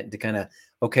grasp Tenet, to kind of,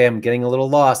 okay, I'm getting a little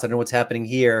lost. I don't know what's happening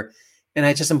here. And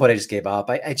at some point I just gave up.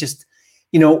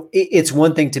 It's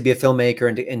one thing to be a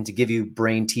filmmaker and to give you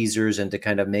brain teasers and to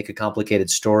kind of make a complicated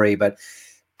story. But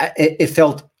it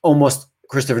felt almost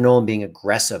Christopher Nolan being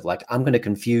aggressive. Like, I'm going to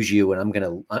confuse you. And it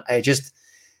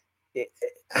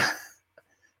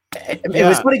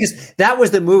was funny because that was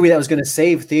the movie that was going to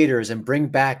save theaters and bring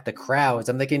back the crowds.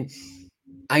 I'm thinking,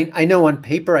 I know on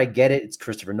paper, I get it. It's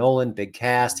Christopher Nolan, big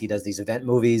cast. He does these event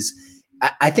movies.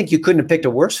 I think you couldn't have picked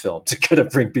a worse film to kind of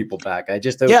bring people back.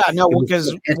 Because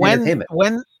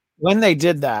when they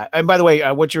did that, and by the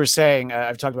way, what you were saying,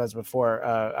 I've talked about this before.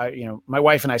 My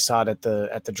wife and I saw it at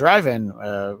the drive-in.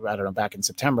 I don't know, back in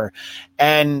September,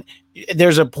 and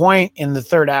there's a point in the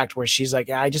third act where she's like,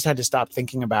 I just had to stop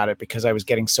thinking about it because I was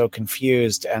getting so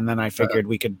confused. And then I figured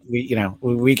we could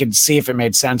see if it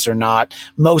made sense or not.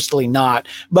 Mostly not,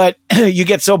 but you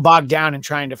get so bogged down in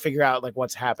trying to figure out like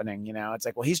what's happening. It's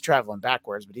like, well, he's traveling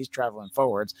backwards, but he's traveling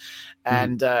forwards.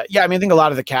 And I think a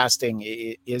lot of the casting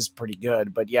is pretty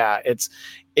good, but yeah, it's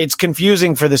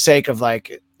confusing for the sake of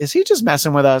like, is he just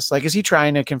messing with us? Like, is he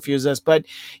trying to confuse us? But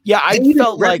yeah, I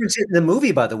felt like it in the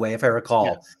movie, by the way, if I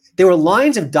recall, there were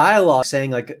lines of dialogue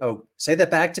saying like, oh, say that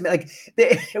back to me. Like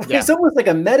it's almost like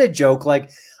a meta joke.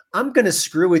 Like, I'm going to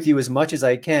screw with you as much as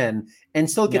I can and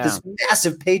still get this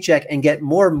massive paycheck and get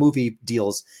more movie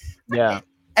deals. Yeah.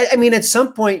 I mean, at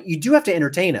some point you do have to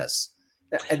entertain us.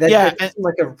 That's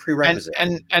like a prerequisite.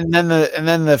 And then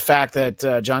the fact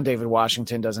that John David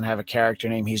Washington doesn't have a character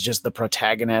name, he's just the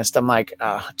protagonist. I'm like,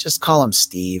 just call him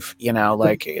Steve,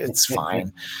 like it's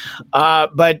fine.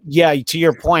 But yeah, to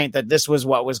your point that this was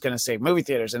what was going to save movie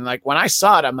theaters. And like when I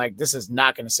saw it, I'm like, this is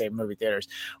not going to save movie theaters.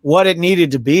 What it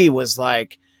needed to be was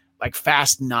like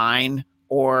Fast 9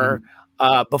 or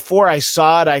before I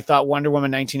saw it, I thought Wonder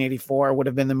Woman 1984 would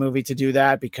have been the movie to do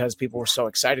that because people were so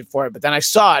excited for it. But then I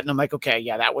saw it and I'm like, okay,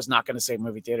 yeah, that was not going to save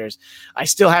movie theaters. I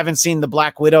still haven't seen the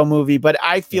Black Widow movie, but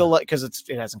I feel like, because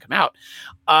it hasn't come out,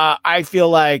 I feel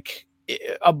like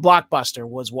a blockbuster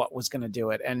was what was going to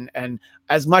do it. And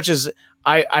as much as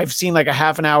I've seen like a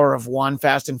half an hour of one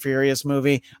Fast and Furious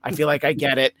movie, I feel like I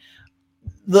get it.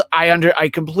 I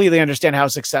completely understand how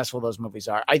successful those movies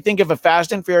are. I think if a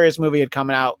Fast and Furious movie had come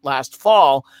out last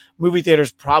fall, movie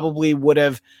theaters probably would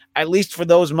have, at least for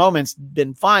those moments,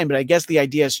 been fine. But I guess the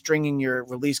idea is stringing your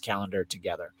release calendar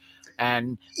together.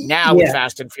 And now with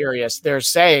Fast and Furious, they're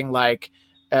saying like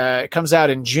it comes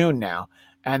out in June now.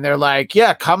 And they're like,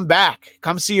 yeah, come back.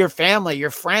 Come see your family, your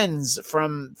friends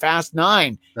from Fast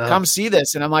 9. Come see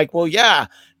this. And I'm like, well, yeah,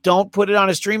 don't put it on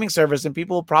a streaming service and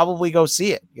people will probably go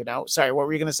see it. You know, sorry, what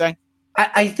were you going to say?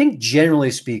 I think generally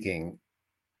speaking,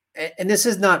 and this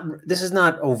is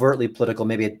not overtly political,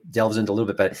 maybe it delves into a little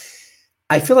bit, but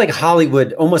I feel like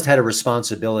Hollywood almost had a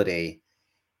responsibility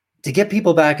to get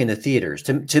people back into theaters,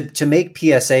 to make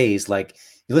PSAs like,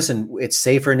 listen, it's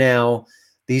safer now.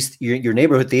 Your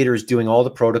neighborhood theater is doing all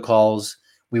the protocols.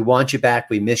 We want you back.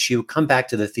 We miss you. Come back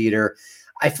to the theater.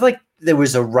 I feel like there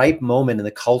was a ripe moment in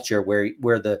the culture where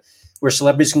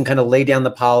celebrities can kind of lay down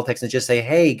the politics and just say,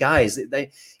 hey guys,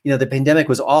 the pandemic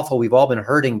was awful. We've all been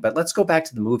hurting, but let's go back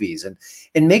to the movies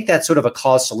and make that sort of a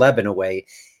cause celeb in a way.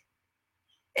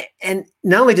 And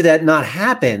not only did that not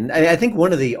happen, I think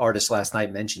one of the artists last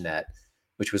night mentioned that,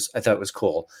 which I thought was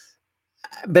cool.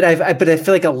 But I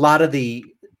feel like a lot of the,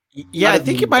 I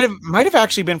think it might have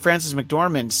actually been Frances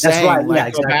McDormand saying,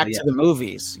 right. Go back to the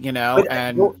movies, you know,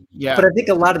 But I think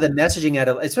a lot of the messaging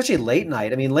especially late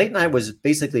night. I mean, late night was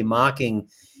basically mocking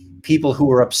people who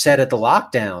were upset at the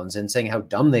lockdowns and saying how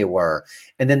dumb they were.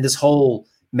 And then this whole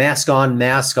mask on,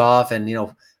 mask off, and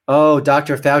oh,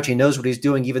 Dr. Fauci knows what he's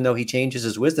doing, even though he changes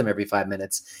his wisdom every 5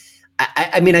 minutes.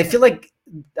 I mean, I feel like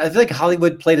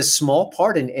Hollywood played a small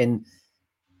part in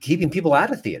keeping people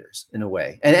out of theaters in a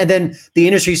way. And then the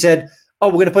industry said, oh,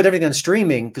 we're going to put everything on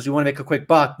streaming because we want to make a quick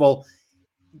buck. Well,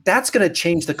 that's going to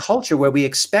change the culture where we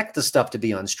expect the stuff to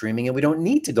be on streaming and we don't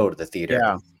need to go to the theater.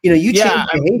 Yeah. You change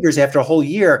behaviors after a whole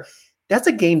year. That's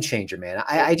a game changer, man.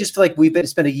 I just feel like we've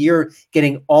spent a year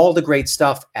getting all the great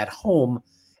stuff at home.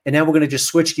 And now we're going to just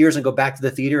switch gears and go back to the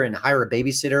theater and hire a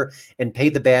babysitter and pay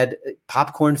the bad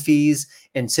popcorn fees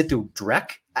and sit through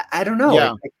Drek. I don't know.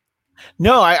 Yeah.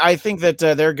 No, I think that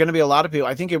there are going to be a lot of people.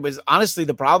 I think it was honestly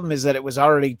the problem is that it was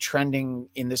already trending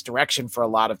in this direction for a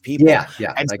lot of people. Yeah.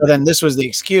 And so then this was the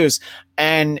excuse.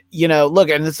 And, look,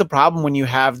 and it's the problem when you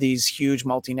have these huge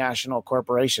multinational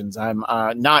corporations. I'm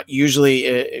not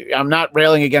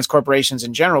railing against corporations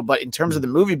in general, but in terms of the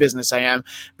movie business, I am.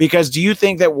 Because do you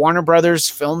think that Warner Brothers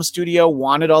Film Studio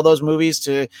wanted all those movies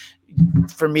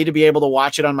for me to be able to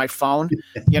watch it on my phone?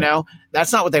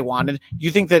 That's not what they wanted. Do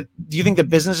you think that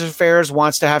Business Affairs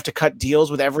wants to have to cut deals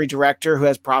with every director who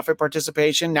has profit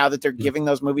participation now that they're giving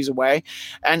those movies away?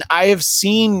 And I have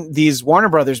seen these Warner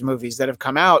Brothers movies that have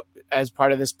come out as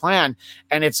part of this plan.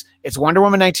 And it's Wonder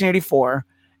Woman 1984.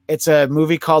 It's a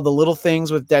movie called The Little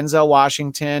Things with Denzel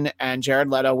Washington and Jared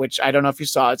Leto, which I don't know if you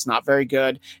saw. It's not very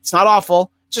good. It's not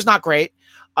awful. It's just not great.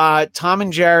 Tom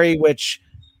and Jerry, which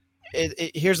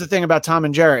here's the thing about Tom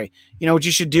and Jerry. You know what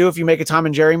you should do if you make a Tom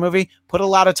and Jerry movie? Put a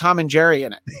lot of Tom and Jerry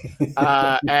in it.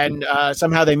 And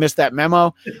somehow they missed that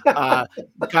memo.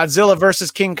 Godzilla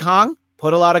versus King Kong.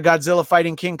 Put a lot of Godzilla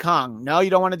fighting King Kong. No, you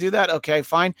don't want to do that? Okay,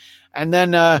 fine. And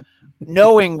then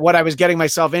knowing what I was getting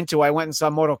myself into, I went and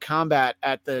saw Mortal Kombat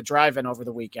at the drive-in over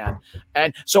the weekend.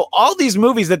 And so all these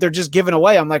movies that they're just giving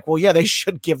away, I'm like, well, yeah, they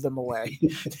should give them away.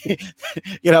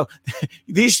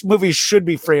 These movies should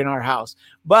be free in our house.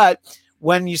 But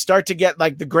when you start to get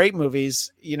like the great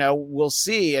movies, we'll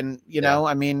see. And,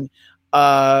 I mean,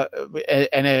 a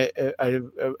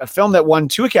film that won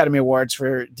 2 Academy Awards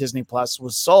for Disney Plus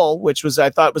was Soul, which I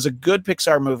thought was a good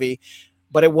Pixar movie,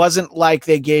 but it wasn't like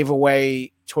they gave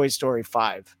away Toy Story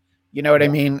 5. You know what I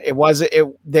mean?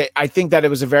 I think that it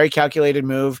was a very calculated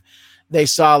move. They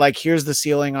saw like, here's the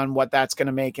ceiling on what that's going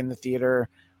to make in the theater.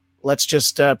 Let's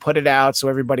just put it out so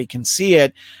everybody can see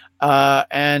it.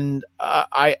 And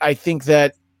I think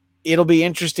that it'll be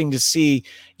interesting to see,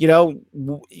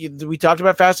 we talked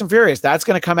about Fast and Furious. That's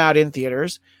going to come out in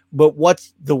theaters, but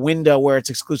what's the window where it's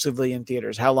exclusively in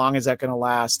theaters? How long is that going to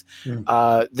last?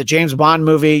 The James Bond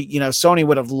movie, Sony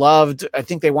would have loved, I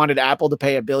think they wanted Apple to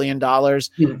pay $1 billion.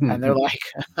 And they're like,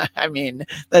 I mean,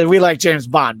 we like James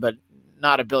Bond, but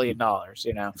not $1 billion,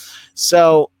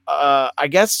 So I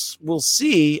guess we'll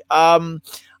see.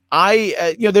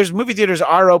 There's movie theaters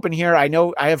are open here. I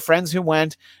know I have friends who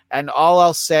went, and all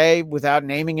I'll say without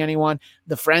naming anyone,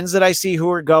 the friends that I see who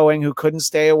are going, who couldn't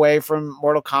stay away from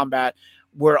Mortal Kombat,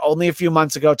 were only a few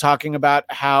months ago talking about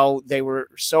how they were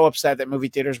so upset that movie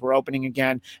theaters were opening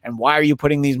again. And why are you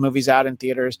putting these movies out in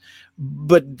theaters?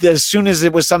 But as soon as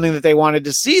it was something that they wanted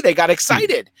to see, they got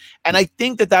excited. And I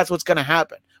think that that's what's going to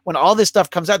happen. When all this stuff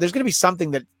comes out, there's going to be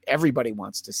something that everybody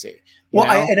wants to see. Well,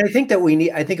 I think that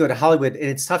I think with Hollywood, and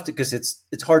it's tough because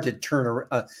it's hard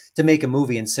to to make a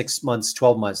movie in 6 months,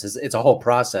 12 months. It's a whole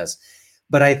process.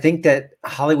 But I think that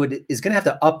Hollywood is going to have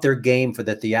to up their game for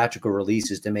the theatrical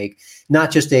releases to make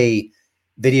not just a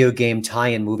video game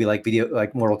tie-in movie like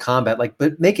Mortal Kombat,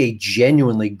 but make a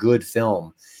genuinely good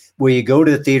film where you go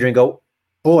to the theater and go,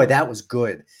 boy, that was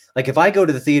good. Like if I go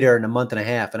to the theater in a month and a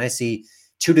half and I see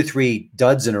 2 to 3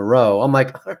 duds in a row, I'm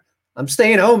like, I'm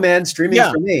staying home, man. Streaming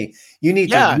for me. You need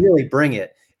to really bring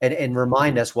it and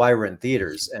remind us why we're in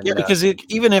theaters. And, because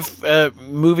even if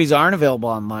movies aren't available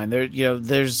online,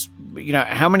 there's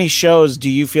how many shows do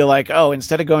you feel like, oh,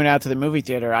 instead of going out to the movie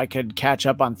theater, I could catch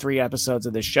up on 3 episodes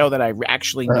of this show that I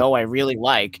actually know I really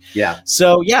like. Yeah.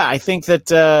 So I think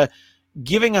that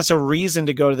giving us a reason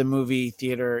to go to the movie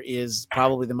theater is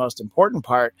probably the most important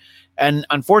part. And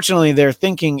unfortunately, their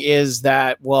thinking is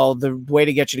that, well, the way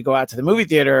to get you to go out to the movie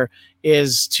theater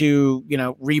is to,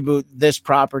 reboot this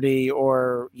property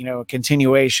or, a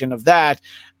continuation of that.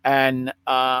 And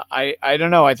I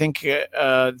don't know. I think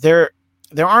there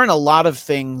aren't a lot of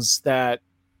things that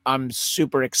I'm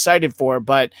super excited for,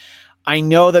 but I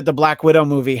know that the Black Widow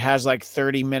movie has like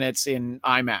 30 minutes in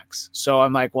IMAX. So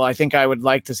I'm like, well, I think I would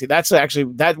like to see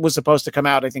that was supposed to come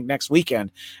out, I think, next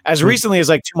weekend. As recently as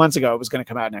like 2 months ago, it was going to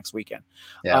come out next weekend.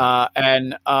 Yeah.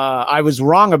 And I was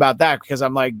wrong about that because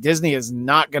I'm like, Disney is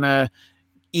not going to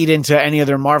eat into any of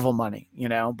their Marvel money,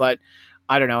 but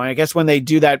I don't know. And I guess when they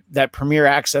do that premiere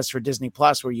access for Disney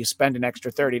Plus, where you spend an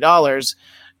extra $30,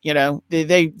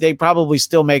 they probably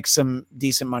still make some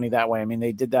decent money that way. I mean,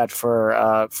 they did that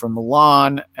for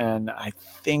Mulan, and I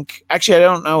think actually I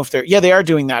don't know if they are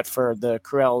doing that for the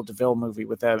Cruella de Vil movie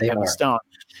with Emma Stone.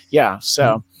 Yeah,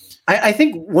 so I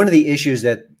think one of the issues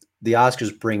that the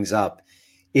Oscars brings up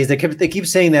is they keep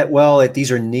saying that, well,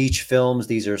 these are niche films,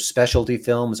 these are specialty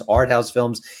films, art house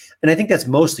films, and I think that's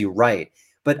mostly right.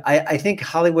 But I think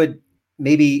Hollywood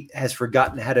maybe has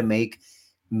forgotten how to make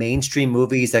mainstream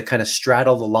movies that kind of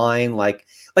straddle the line, like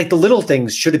The Little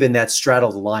Things should have been that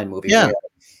straddle the line movie. Yeah,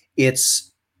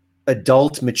 it's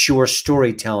adult, mature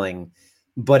storytelling,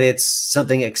 but it's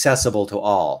something accessible to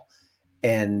all.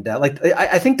 And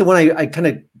I think the one I kind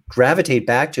of gravitate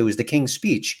back to is The King's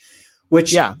Speech,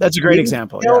 which that's a great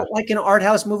example. Like an art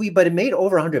house movie, but it made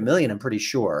over 100 million. I'm pretty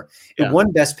sure it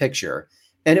won Best Picture,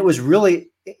 and it was really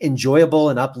enjoyable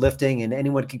and uplifting, and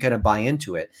anyone can kind of buy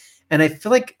into it. And I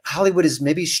feel like Hollywood is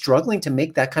maybe struggling to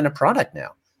make that kind of product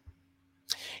now.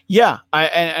 Yeah,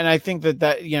 I think that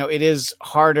it is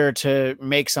harder to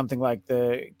make something like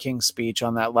The King's Speech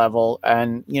on that level.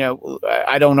 And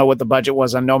I don't know what the budget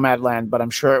was on Nomadland, but I'm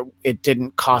sure it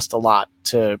didn't cost a lot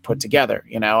to put together.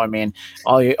 I mean,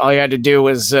 all you had to do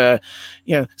was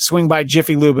swing by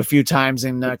Jiffy Lube a few times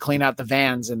and clean out the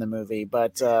vans in the movie.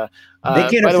 But they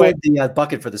can't afford the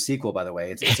bucket for the sequel, by the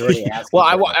way. It's already asking.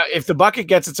 Well, if the bucket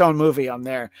gets its own movie, I'm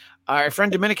there. Our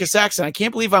friend Dominica Saxon, I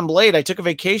can't believe I'm late. I took a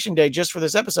vacation day just for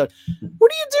this episode.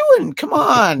 What are you doing? Come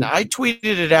on. I tweeted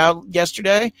it out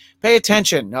yesterday. Pay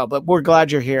attention. No, but we're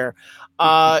glad you're here.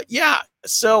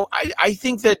 So I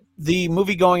think that the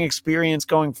movie going experience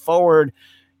going forward,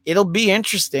 it'll be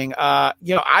interesting.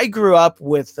 I grew up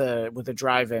with a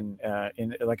drive-in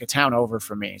in like a town over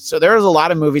from me. So there was a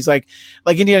lot of movies like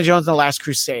Indiana Jones and the Last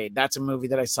Crusade. That's a movie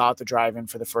that I saw at the drive-in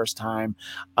for the first time.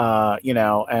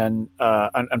 And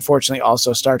unfortunately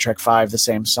also Star Trek V the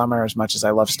same summer, as much as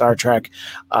I love Star Trek.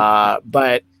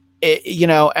 But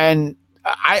and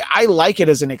I like it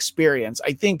as an experience.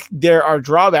 I think there are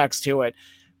drawbacks to it,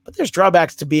 but there's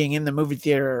drawbacks to being in the movie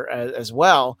theater as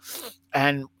well.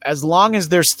 And as long as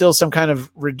there's still some kind of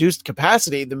reduced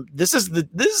capacity, this is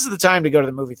the time to go to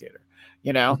the movie theater.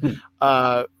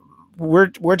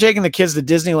 We're taking the kids to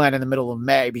Disneyland in the middle of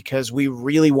May because we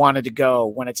really wanted to go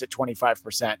when it's at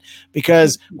 25%,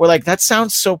 because we're like, that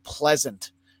sounds so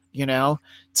pleasant,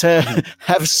 to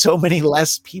have so many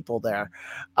less people there.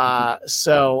 But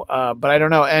I don't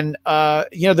know. And,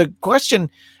 the question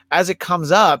as it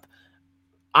comes up,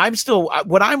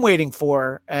 what I'm waiting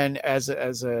for, and as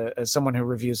someone who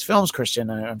reviews films, Christian,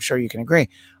 I'm sure you can agree,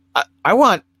 I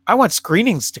want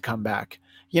screenings to come back.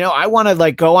 I want to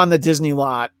like go on the Disney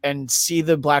lot and see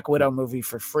the Black Widow movie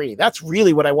for free. That's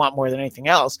really what I want more than anything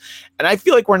else. And I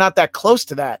feel like we're not that close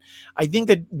to that. I think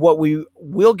that what we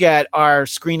will get are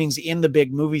screenings in the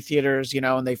big movie theaters,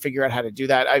 and they figure out how to do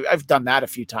that. I've done that a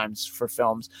few times for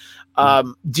films.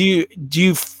 Do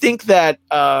you think that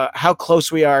how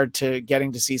close we are to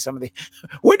getting to see some of the,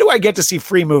 when do I get to see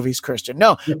free movies, Christian?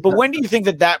 No, but when do you think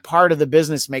that part of the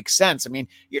business makes sense? I mean,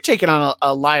 you're taking on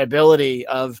a liability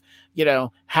of,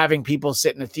 having people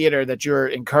sit in the theater that you're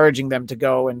encouraging them to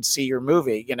go and see your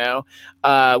movie,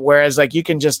 whereas like you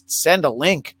can just send a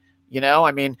link,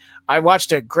 I mean, I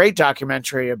watched a great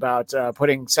documentary about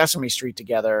putting Sesame Street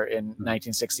together in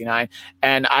 1969,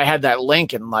 and I had that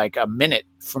link in like a minute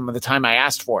from the time I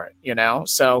asked for it,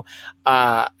 so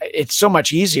it's so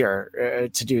much easier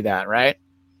to do that. Right.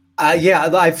 Yeah.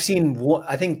 I've seen one,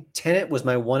 I think Tenet was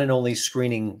my one and only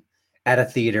screening at a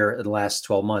theater in the last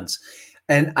 12 months.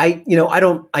 And I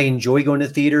enjoy going to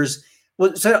theaters.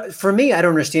 Well, so for me, I don't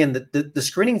understand that the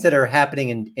screenings that are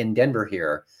happening in Denver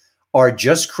here are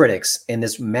just critics in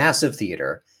this massive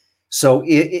theater. So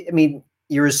I mean,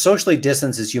 you're as socially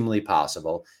distanced as humanly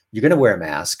possible. You're going to wear a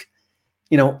mask.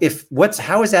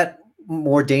 How is that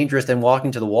more dangerous than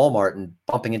walking to the Walmart and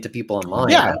bumping into people in line?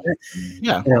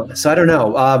 Yeah. So I don't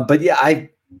know. But yeah, I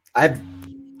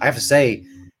have to say,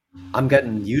 I'm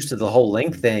getting used to the whole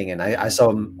link thing. And I saw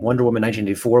Wonder Woman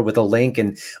 1984 with a link,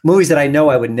 and movies that I know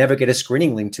I would never get a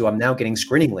screening link to, I'm now getting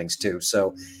screening links to.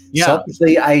 So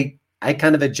selfishly, I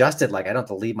kind of adjusted. Like, I don't have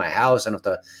to leave my house. I don't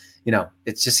have to,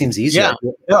 it just seems easier.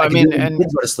 Yeah. No, I mean, and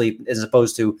kids go to sleep as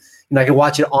opposed to, I can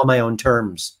watch it on my own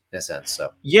terms in a sense.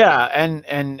 So yeah.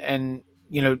 And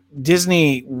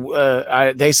Disney,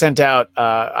 they sent out,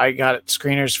 I got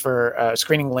screeners for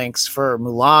screening links for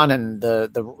Mulan and the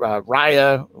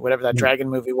Raya, whatever that dragon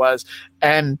movie was.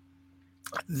 And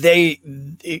they,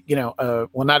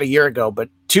 well, not a year ago, but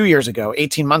 2 years ago,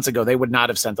 18 months ago, they would not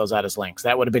have sent those out as links.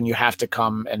 That would have been, you have to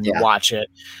come and watch it.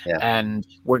 Yeah. And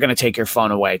we're going to take your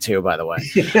phone away too, by the way.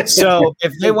 So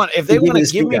if they want to give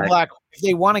me if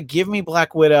they want to give me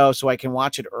Black Widow so I can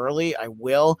watch it early, I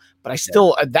will. But I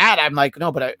still, I'm like,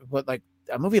 no, but like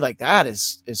a movie like that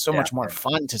is so much more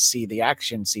fun to see the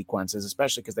action sequences,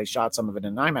 especially because they shot some of it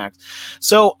in IMAX.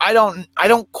 So I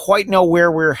don't quite know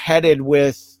where we're headed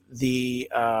with the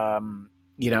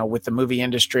with the movie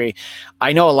industry.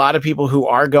 I know a lot of people who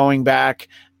are going back,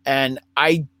 and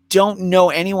I don't know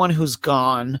anyone who's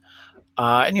gone.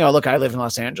 And look, I live in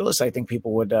Los Angeles. I think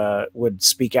people would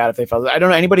speak out if they felt. I don't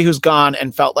know anybody who's gone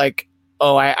and felt like,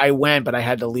 oh, I went, but I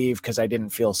had to leave because I didn't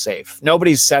feel safe.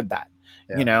 Nobody's said that.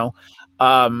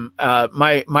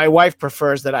 My wife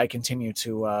prefers that I continue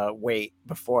to wait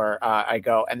before I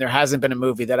go. And there hasn't been a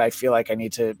movie that I feel like I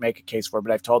need to make a case for,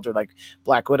 but I've told her like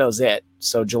Black Widow's it.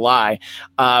 So July.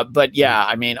 But yeah,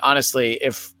 I mean, honestly,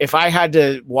 if I had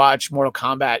to watch Mortal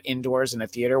Kombat indoors in a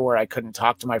theater where I couldn't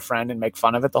talk to my friend and make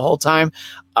fun of it the whole time,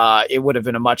 it would have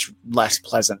been a much less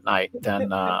pleasant night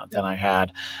than I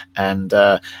had. And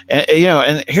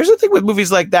here's the thing with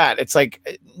movies like that. It's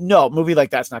like, no, a movie like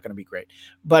that's not going to be great.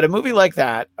 But a movie like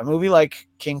that, a movie like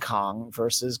King Kong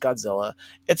versus Godzilla,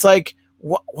 it's like,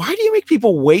 why do you make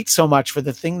people wait so much for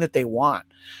the thing that they want?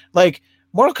 Like,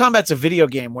 Mortal Kombat's a video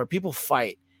game where people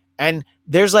fight, and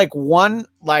there's like one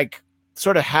like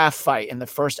sort of half fight in the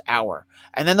first hour,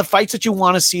 and then the fights that you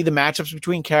want to see, the matchups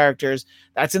between characters,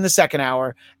 that's in the second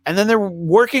hour, and then they're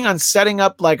working on setting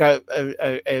up like a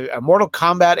Mortal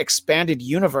Kombat expanded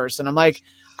universe, and I'm like,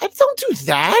 I don't do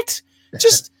that.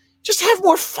 Just have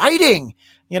more fighting.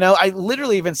 I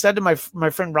literally even said to my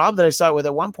friend Rob that I saw it with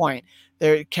at one point,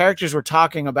 their characters were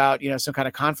talking about, some kind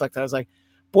of conflict. I was like,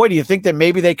 boy, do you think that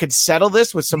maybe they could settle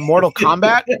this with some Mortal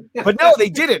Kombat? But no, they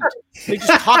didn't. They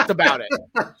just talked about it.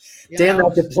 Damn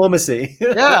that diplomacy.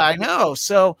 Yeah, I know.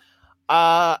 So,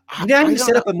 you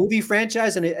set up a movie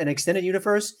franchise and an extended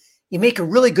universe. You make a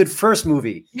really good first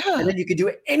movie, and then you can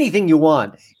do anything you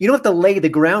want. You don't have to lay the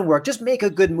groundwork. Just make a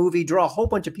good movie, draw a whole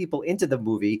bunch of people into the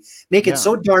movie, make it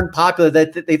so darn popular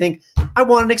that they think, I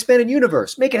want an expanded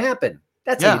universe. Make it happen.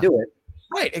 That's how you do it.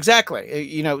 Right,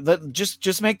 exactly.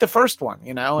 Just make the first one,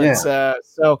 It's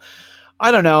so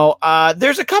I don't know.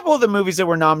 There's a couple of the movies that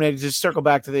were nominated to circle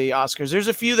back to the Oscars. There's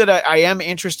a few that I am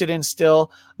interested in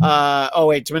still.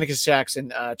 Dominicus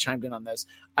Jackson chimed in on this.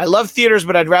 I love theaters,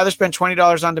 but I'd rather spend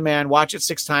 $20 on demand, watch it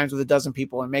 6 times with a dozen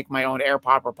people, and make my own air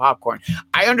pop or popcorn.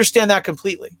 I understand that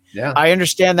completely. Yeah, I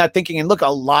understand that thinking. And look, a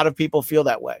lot of people feel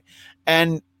that way.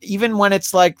 And even when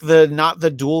it's like not the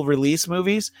dual release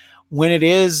movies, when it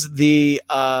is the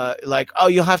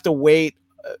you'll have to wait.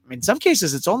 In some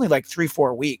cases, it's only like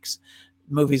 3-4 weeks.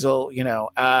 Movies will,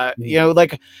 like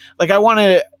I want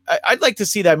to. I'd like to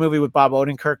see that movie with Bob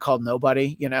Odenkirk called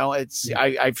Nobody.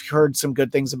 I've heard some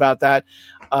good things about that.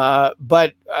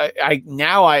 But I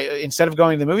instead of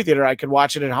going to the movie theater, I could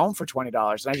watch it at home for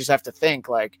 $20, and I just have to think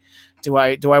like, do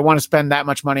I want to spend that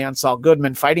much money on Saul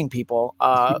Goodman fighting people?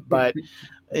 But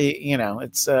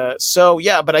it's so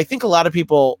yeah. But I think a lot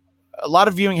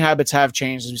of viewing habits have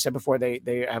changed, as we said before.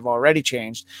 They have already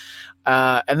changed.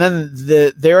 And then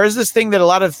there is this thing that a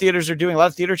lot of theater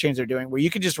chains are doing, where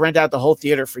you can just rent out the whole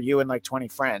theater for you and like 20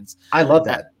 friends. I love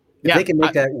that. If they can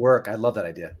make that work, I love that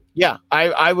idea. Yeah,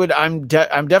 I would. I'm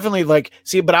definitely like,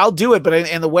 but I'll do it, but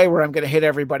in the way where I'm going to hit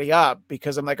everybody up,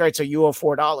 because I'm like, all right, so you owe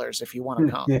 $4 if you want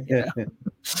to come.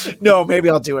 No, maybe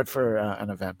I'll do it for an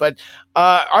event. But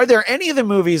are there any of the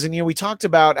movies? And we talked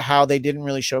about how they didn't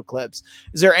really show clips.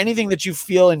 Is there anything that you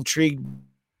feel intrigued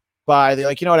by? They're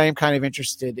like, I am kind of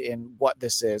interested in what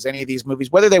this is. Any of these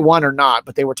movies, whether they won or not,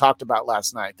 but they were talked about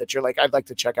last night, that you're like, I'd like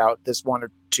to check out this one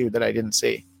or two that I didn't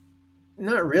see.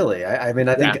 Not really. I mean,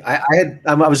 I think I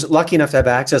was lucky enough to have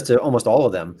access to almost all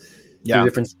of them through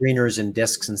different screeners and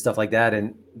discs and stuff like that.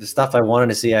 And the stuff I wanted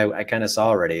to see, I kind of saw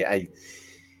already. I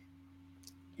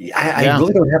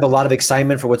really don't have a lot of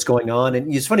excitement for what's going on.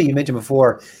 And it's funny, you mentioned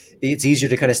before, it's easier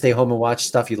to kind of stay home and watch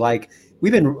stuff you like.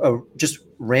 We've been just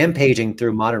rampaging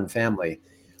through Modern Family,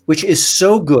 which is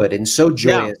so good and so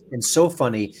joyous and so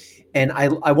funny. And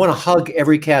I want to hug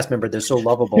every cast member. They're so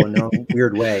lovable in their own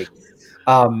weird way.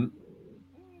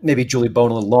 Maybe Julie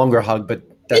Bone, a little longer hug, but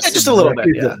that's just a little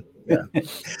bit. Yeah.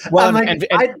 Well, I'm like,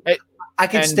 I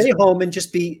can stay home and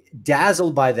just be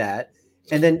dazzled by that,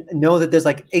 and then know that there's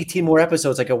like 18 more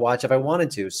episodes I could watch if I wanted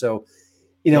to. So,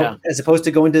 as opposed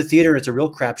to going to the theater, it's a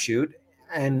real crapshoot,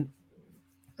 and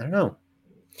I don't know.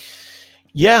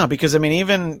 Yeah, because I mean,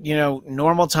 even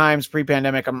normal times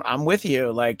pre-pandemic, I'm with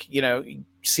you. Like,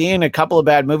 seeing a couple of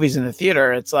bad movies in the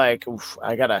theater, it's like, oof,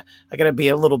 I gotta be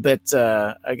a little bit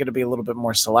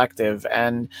more selective.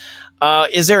 And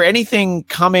is there anything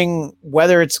coming,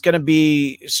 whether it's going to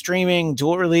be streaming,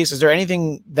 dual release? Is there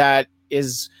anything that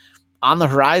is on the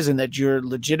horizon that you're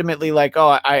legitimately like,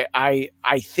 oh, I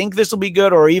think this will be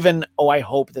good, or even, oh, I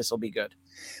hope this will be good?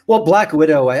 Well, Black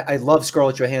Widow, I love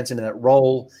Scarlett Johansson in that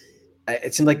role.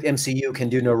 It seems like the MCU can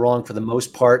do no wrong for the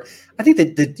most part. I think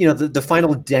that the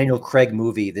final Daniel Craig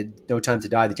movie, the No Time to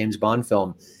Die, the James Bond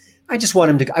film, I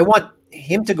want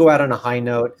him to go out on a high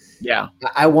note. Yeah,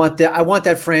 I want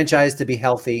that franchise to be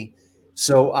healthy.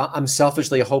 So I'm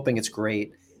selfishly hoping it's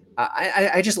great.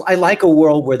 I like a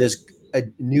world where there's a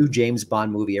new James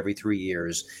Bond movie every 3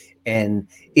 years, and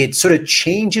it sort of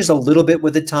changes a little bit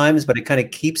with the times, but it kind of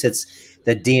keeps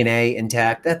the DNA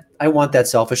intact. That I want that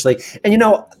selfishly. And you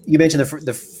mentioned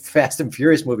the Fast and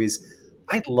Furious movies.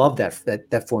 I love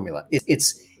that formula.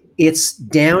 It's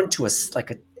down to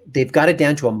they've got it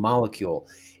down to a molecule.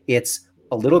 It's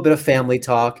a little bit of family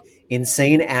talk,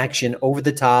 insane action, over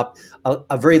the top,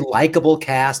 a very likable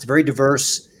cast, very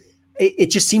diverse. It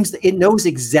just seems it knows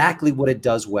exactly what it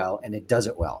does well, and it does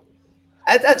it well.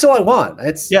 That's all I want.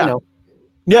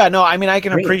 Yeah, no, I mean, I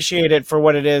can appreciate it for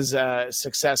what it is,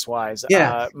 success-wise.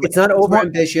 Yeah, it's not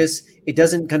over-ambitious. It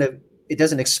doesn't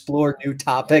explore new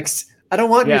topics. I don't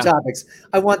want new topics.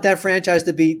 I want that franchise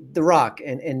to be The Rock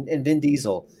and Vin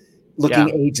Diesel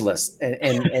looking ageless, and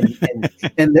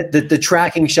the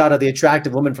tracking shot of the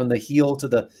attractive woman from the heel to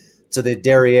the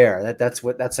derriere. That's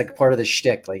like part of the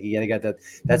shtick. Like you got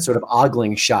that sort of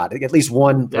ogling shot. At least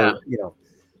one per,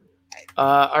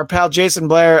 Our pal Jason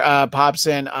Blair pops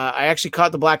in. I actually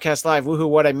caught the Bladtcast live. Woohoo!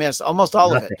 What I missed? Almost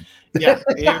all of it. Yeah,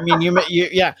 I mean,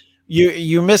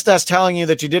 you missed us telling you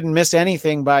that you didn't miss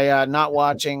anything by not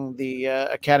watching the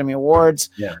Academy Awards.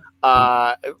 Yeah,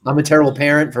 I'm a terrible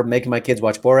parent for making my kids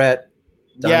watch Borat.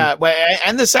 Done. Yeah,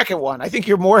 and the second one. I think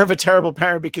you're more of a terrible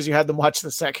parent because you had them watch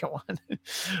the second one.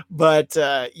 But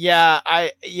it's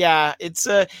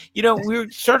we were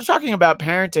sort of talking about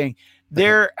parenting.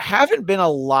 There haven't been a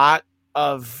lot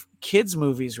of kids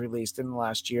movies released in the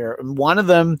last year. And one of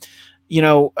them,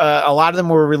 a lot of them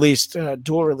were released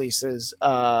dual releases.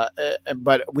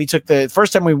 But we took the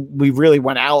first time we really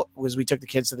went out was we took the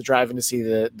kids to the drive-in to see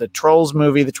the Trolls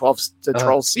movie, the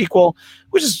Trolls sequel,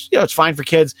 which is it's fine for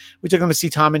kids. We took them to see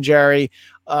Tom and Jerry,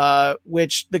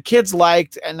 which the kids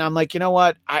liked, and I'm like, you know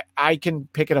what, I can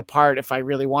pick it apart if I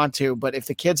really want to, but if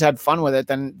the kids had fun with it,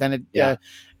 then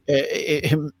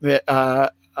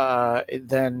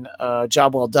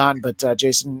job well done. But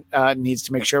Jason needs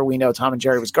to make sure we know Tom and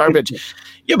Jerry was garbage.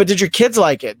 Yeah, but did your kids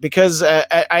like it? Because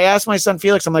I asked my son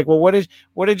Felix, I'm like, well, what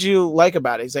did you like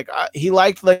about it? He's like, he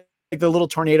liked like the little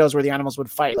tornadoes where the animals would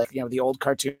fight, like the old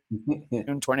cartoon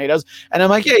tornadoes. And I'm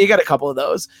like, yeah, you got a couple of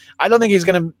those. I don't think he's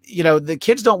gonna, the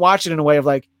kids don't watch it in a way of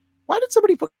like, why did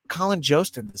somebody put Colin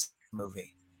Jost in this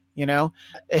movie? You know,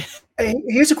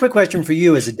 here's a quick question for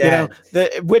you as a dad,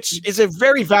 which is a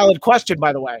very valid question,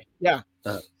 by the way. Yeah.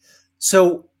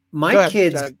 So my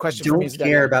kids don't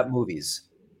care dad, about movies.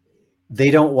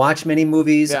 They don't watch many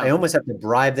movies. Yeah. I almost have to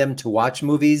bribe them to watch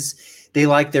movies. They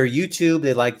like their YouTube.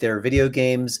 They like their video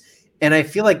games. And I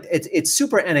feel like it's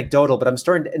super anecdotal, but I'm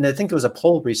starting to, and I think there was a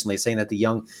poll recently saying that the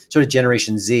young sort of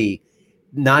Generation Z,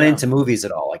 not into movies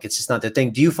at all. Like, it's just not their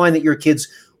thing. Do you find that your kids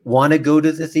want to go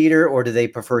to the theater, or do they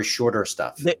prefer shorter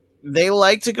stuff? They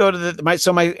like to go to my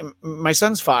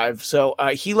son's 5, so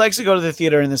he likes to go to the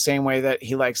theater in the same way that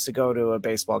he likes to go to a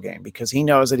baseball game, because he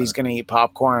knows that he's going to eat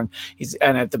popcorn.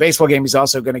 And at the baseball game, he's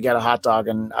also going to get a hot dog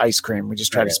and ice cream. We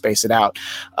just try to space it out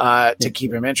to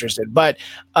keep him interested. But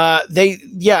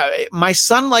my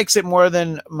son likes it more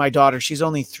than my daughter. She's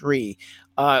only 3.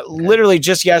 Literally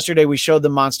just yesterday, we showed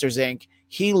them Monsters, Inc.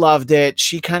 He loved it.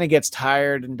 She kind of gets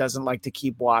tired and doesn't like to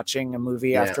keep watching a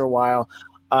movie after a while.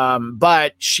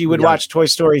 But she would watch Toy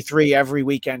Story 3 every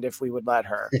weekend if we would let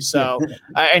her. So,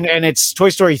 and it's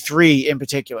Toy Story 3 in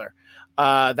particular.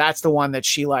 That's the one that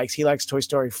she likes. He likes Toy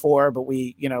Story 4, but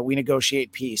we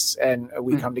negotiate peace and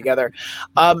we come together.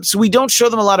 So we don't show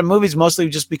them a lot of movies, mostly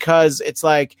just because it's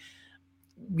like,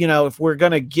 if they're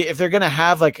going to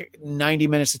have like 90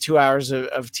 minutes to 2 hours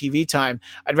of TV time,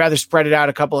 I'd rather spread it out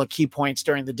a couple of key points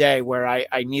during the day where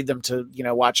I need them to,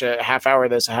 watch a half hour of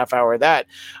this, a half hour of that.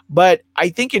 But I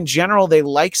think in general, they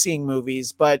like seeing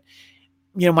movies, but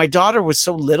my daughter was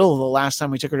so little the last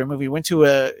time we took her to a movie. We went to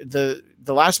the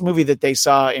last movie that they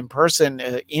saw in person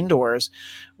indoors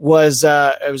was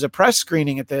it was a press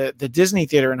screening at the Disney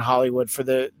Theater in Hollywood for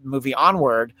the movie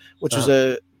Onward, which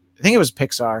was I think it was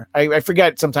Pixar. I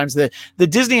forget sometimes the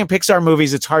Disney and Pixar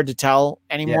movies. It's hard to tell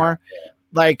anymore. Yeah.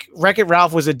 Like Wreck-It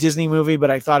Ralph was a Disney movie,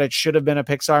 but I thought it should have been a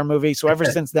Pixar movie. So ever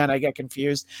since then, I get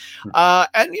confused.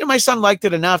 And my son liked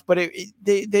it enough, but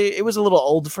it was a little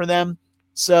old for them.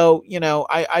 So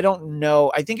I don't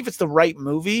know. I think if it's the right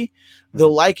movie,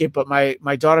 they'll like it. But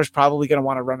my daughter's probably going to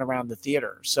want to run around the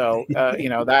theater. So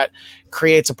that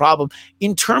creates a problem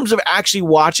in terms of actually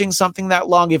watching something that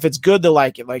long. If it's good, they'll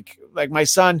like it. Like my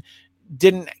son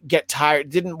didn't get tired,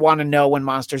 didn't want to know when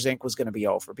Monsters, Inc. was going to be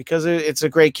over, because it's a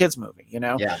great kids movie,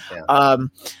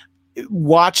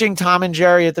 Watching Tom and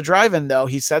Jerry at the drive-in, though,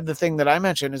 he said the thing that I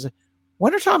mentioned is,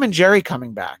 when are Tom and Jerry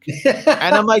coming back?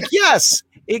 And I'm like, yes,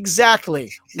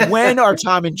 exactly. When are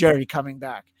Tom and Jerry coming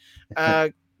back?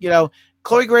 Chloe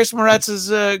Grace Moretz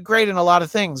is great in a lot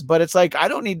of things, but it's like, I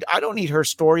don't need her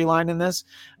storyline in this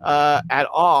at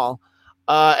all.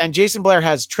 And Jason Blair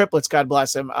has triplets, God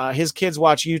bless him. His kids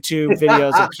watch YouTube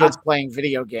videos of kids playing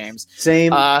video games.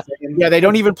 Same. Yeah, they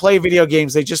don't even play video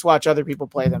games. They just watch other people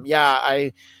play them. Yeah,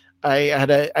 I had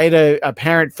a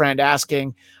parent friend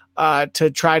asking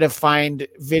to try to find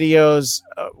videos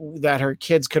that her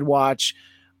kids could watch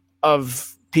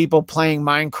of people playing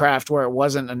Minecraft where it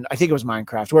wasn't, I think it was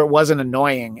Minecraft, where it wasn't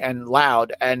annoying and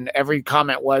loud. And every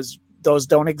comment was, those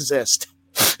don't exist.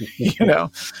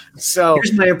 So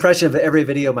here's my impression of every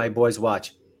video my boys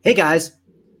watch. Hey guys,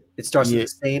 it starts with the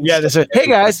same. Yeah, hey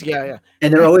guys, yeah.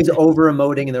 And they're always over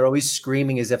emoting and they're always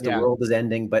screaming as if the world is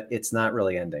ending, but it's not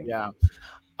really ending. Yeah.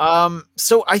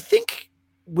 So I think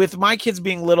with my kids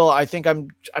being little, I think I'm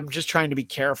just trying to be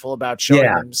careful about showing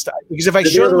them stuff, because if I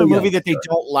show them a movie that they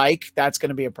don't like, that's going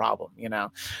to be a problem, Yeah.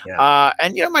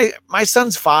 And my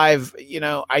son's 5.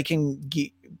 I can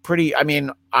get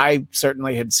I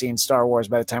certainly had seen Star Wars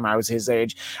by the time I was his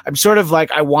age. I'm sort of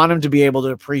like, I want him to be able to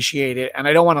appreciate it, and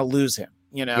I don't want to lose him,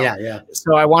 Yeah.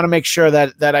 So I want to make sure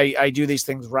that I do these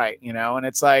things right, and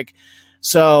it's like,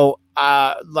 so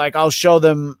I'll show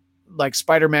them like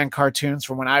Spider-Man cartoons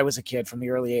from when I was a kid from the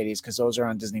early 80s, because those are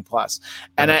on Disney Plus.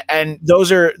 And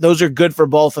those are good for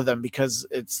both of them, because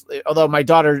although my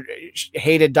daughter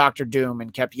hated Dr. Doom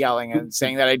and kept yelling and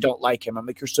saying that I don't like him. I'm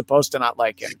like, you're supposed to not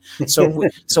like him.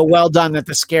 So well done that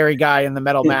the scary guy in the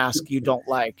metal mask you don't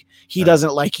like. He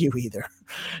doesn't like you either.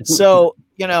 So,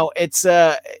 it's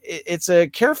a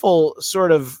careful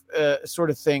sort of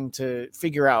thing to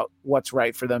figure out what's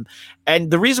right for them. And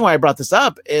the reason why I brought this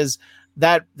up is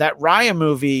that Raya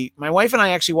movie, my wife and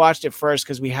I actually watched it first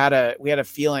because we had a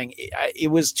feeling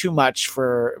it was too much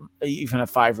for even a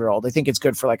 5-year-old. I think it's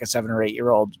good for like a 7 or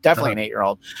 8-year-old, definitely an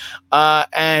 8-year-old.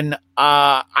 And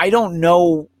I don't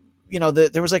know,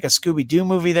 there was like a Scooby-Doo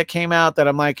movie that came out that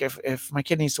I'm like, if my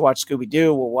kid needs to watch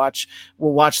Scooby-Doo, we'll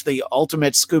watch the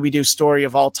ultimate Scooby-Doo story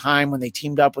of all time when they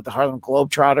teamed up with the Harlem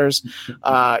Globetrotters.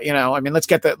 Let's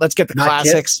get the Not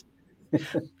classics.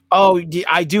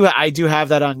 I do have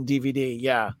that on DVD.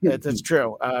 Yeah, that's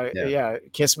true. Yeah.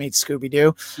 Kiss Meets Scooby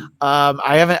Doo.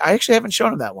 I actually haven't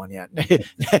shown him that one yet.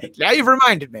 Now you've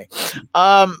reminded me.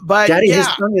 But Daddy, yeah. his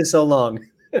tongue is so long.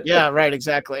 Yeah, right.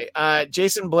 Exactly.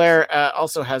 Jason Blair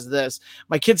also has this.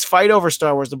 My kids fight over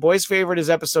Star Wars. The boys' favorite is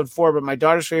Episode 4, but my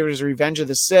daughter's favorite is Revenge of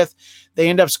the Sith. They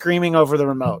end up screaming over the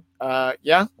remote.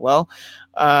 Yeah. Well,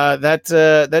 the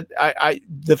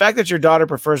fact that your daughter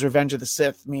prefers Revenge of the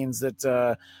Sith means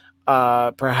that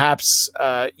perhaps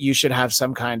you should have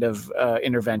some kind of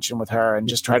intervention with her and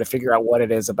just try to figure out what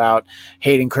it is about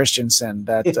Hayden Christensen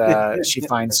that she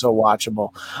finds so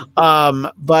watchable.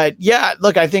 But yeah,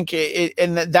 look, I think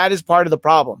and that is part of the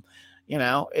problem. You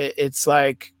know, it's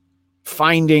like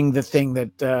finding the thing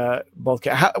that both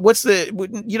what's the,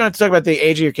 you don't have to talk about the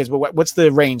age of your kids, but what's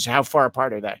the range? How far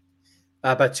apart are they?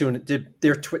 About 2,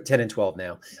 they're 10 and 12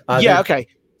 now. Okay.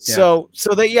 So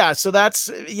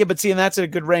that's, but see, and that's a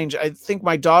good range. I think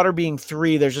my daughter being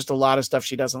 3, there's just a lot of stuff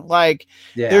she doesn't like.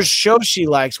 Yeah. There's shows she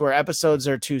likes where episodes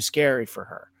are too scary for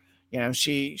her. You know,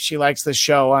 she likes the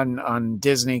show on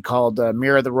Disney called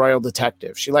Mirror the Royal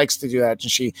Detective. She likes to do that,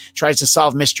 and she tries to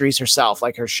solve mysteries herself,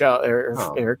 like her show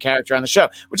her character on the show,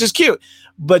 which is cute.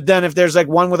 But then if there's like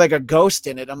one with like a ghost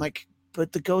in it, I'm like,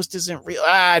 but the ghost isn't real.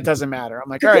 It doesn't matter. I'm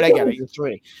like, all right, I get it. You're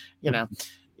 3. You know,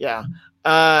 yeah.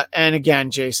 And again,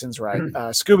 Jason's right.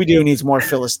 Scooby-Doo needs more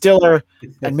Phyllis Diller,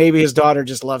 and maybe his daughter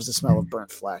just loves the smell of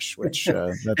burnt flesh, which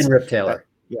that's, and Rip Taylor.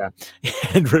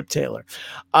 And Rip Taylor.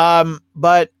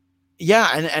 But yeah,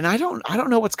 and I don't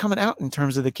know what's coming out in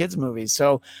terms of the kids' movies,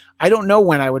 so I don't know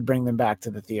when I would bring them back to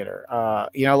the theater.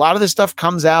 You know, a lot of this stuff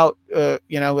comes out.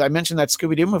 You know, I mentioned that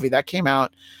Scooby-Doo movie that came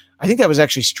out. I think that was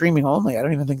actually streaming only. I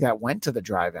don't even think that went to the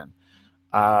drive-in.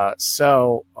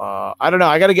 So I don't know.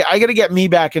 I gotta get me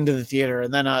back into the theater,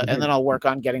 and then I'll work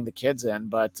on getting the kids in.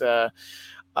 But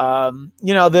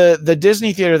you know, the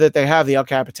Disney theater that they have, the El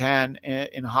Capitan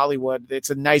in Hollywood,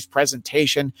 it's a nice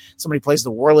presentation. Somebody plays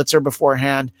the Wurlitzer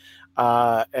beforehand.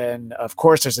 And of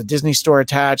course there's a Disney store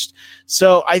attached.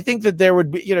 So I think that there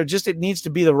would be, you know, just, it needs to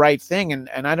be the right thing. And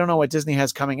I don't know what Disney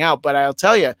has coming out, but I'll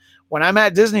tell you, when I'm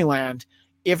at Disneyland,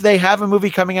 if they have a movie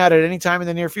coming out at any time in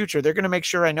the near future, they're going to make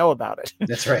sure I know about it.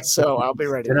 That's right. So I'll be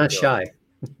ready. They're not shy.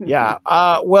 Yeah.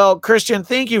 Well, Christian,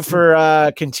 thank you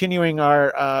for continuing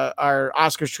our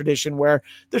Oscars tradition, where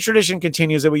the tradition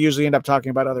continues that we usually end up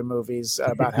talking about other movies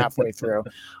about halfway through.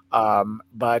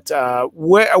 But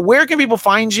where can people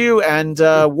find you, and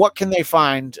what can they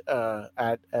find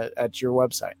at your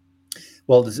website?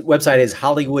 Well, the website is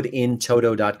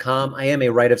hollywoodintoto.com. I am a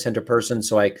right of center person,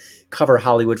 so I cover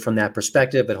Hollywood from that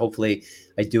perspective, but hopefully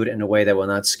I do it in a way that will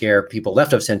not scare people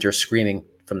left of center screaming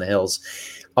from the hills.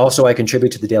 Also, I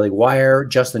contribute to the Daily Wire,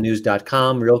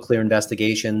 justthenews.com, Real Clear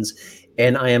Investigations,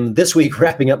 and I am this week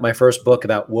wrapping up my first book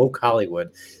about woke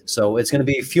Hollywood. So it's going to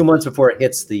be a few months before it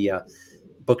hits the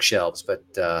bookshelves, but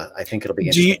I think it'll be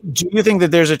interesting. Do you think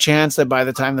that there's a chance that by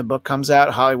the time the book comes out,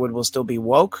 Hollywood will still be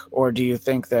woke, or do you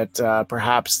think that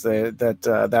perhaps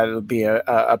that'll be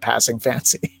a passing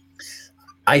fancy?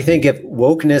 I think if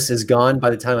wokeness is gone by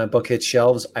the time my book hits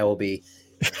shelves, I will be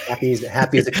happy as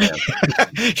a clam.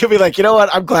 You'll be like, you know what?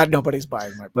 I'm glad nobody's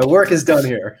buying my book. My work is done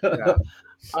here. Yeah.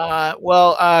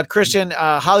 Well, Christian,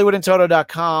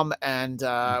 hollywoodintoto.com, and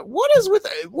what is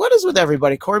with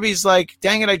everybody? Corby's like,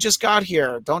 dang it, I just got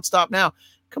here. Don't stop now.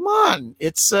 Come on.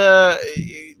 It's as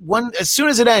soon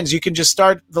as it ends, you can just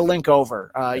start the link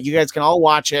over. You guys can all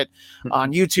watch it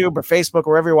on YouTube or Facebook,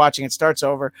 wherever you're watching. It starts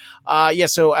over.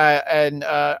 So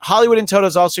Hollywood in Toto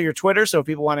is also your Twitter, so if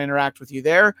people want to interact with you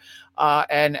there.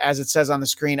 And as it says on the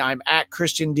screen, I'm at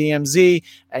Christian DMZ,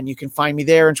 and you can find me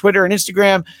there on Twitter and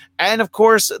Instagram. And of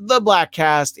course, the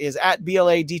Bladtcast is at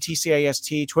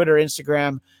BLADTCAST, Twitter,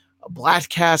 Instagram,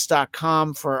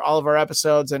 Bladtcast.com for all of our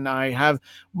episodes. And I have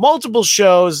multiple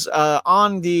shows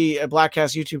on the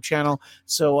Bladtcast YouTube channel.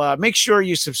 So make sure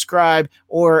you subscribe,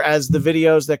 or as the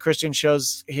videos that Christian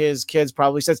shows his kids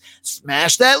probably says,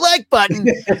 smash that like button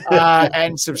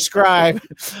and subscribe.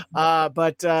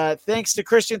 But thanks to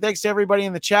Christian. Thanks to everybody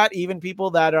in the chat, even people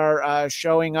that are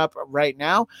showing up right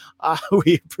now.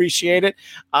 We appreciate it.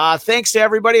 Thanks to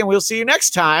everybody, and we'll see you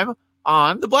next time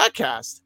on the Bladtcast.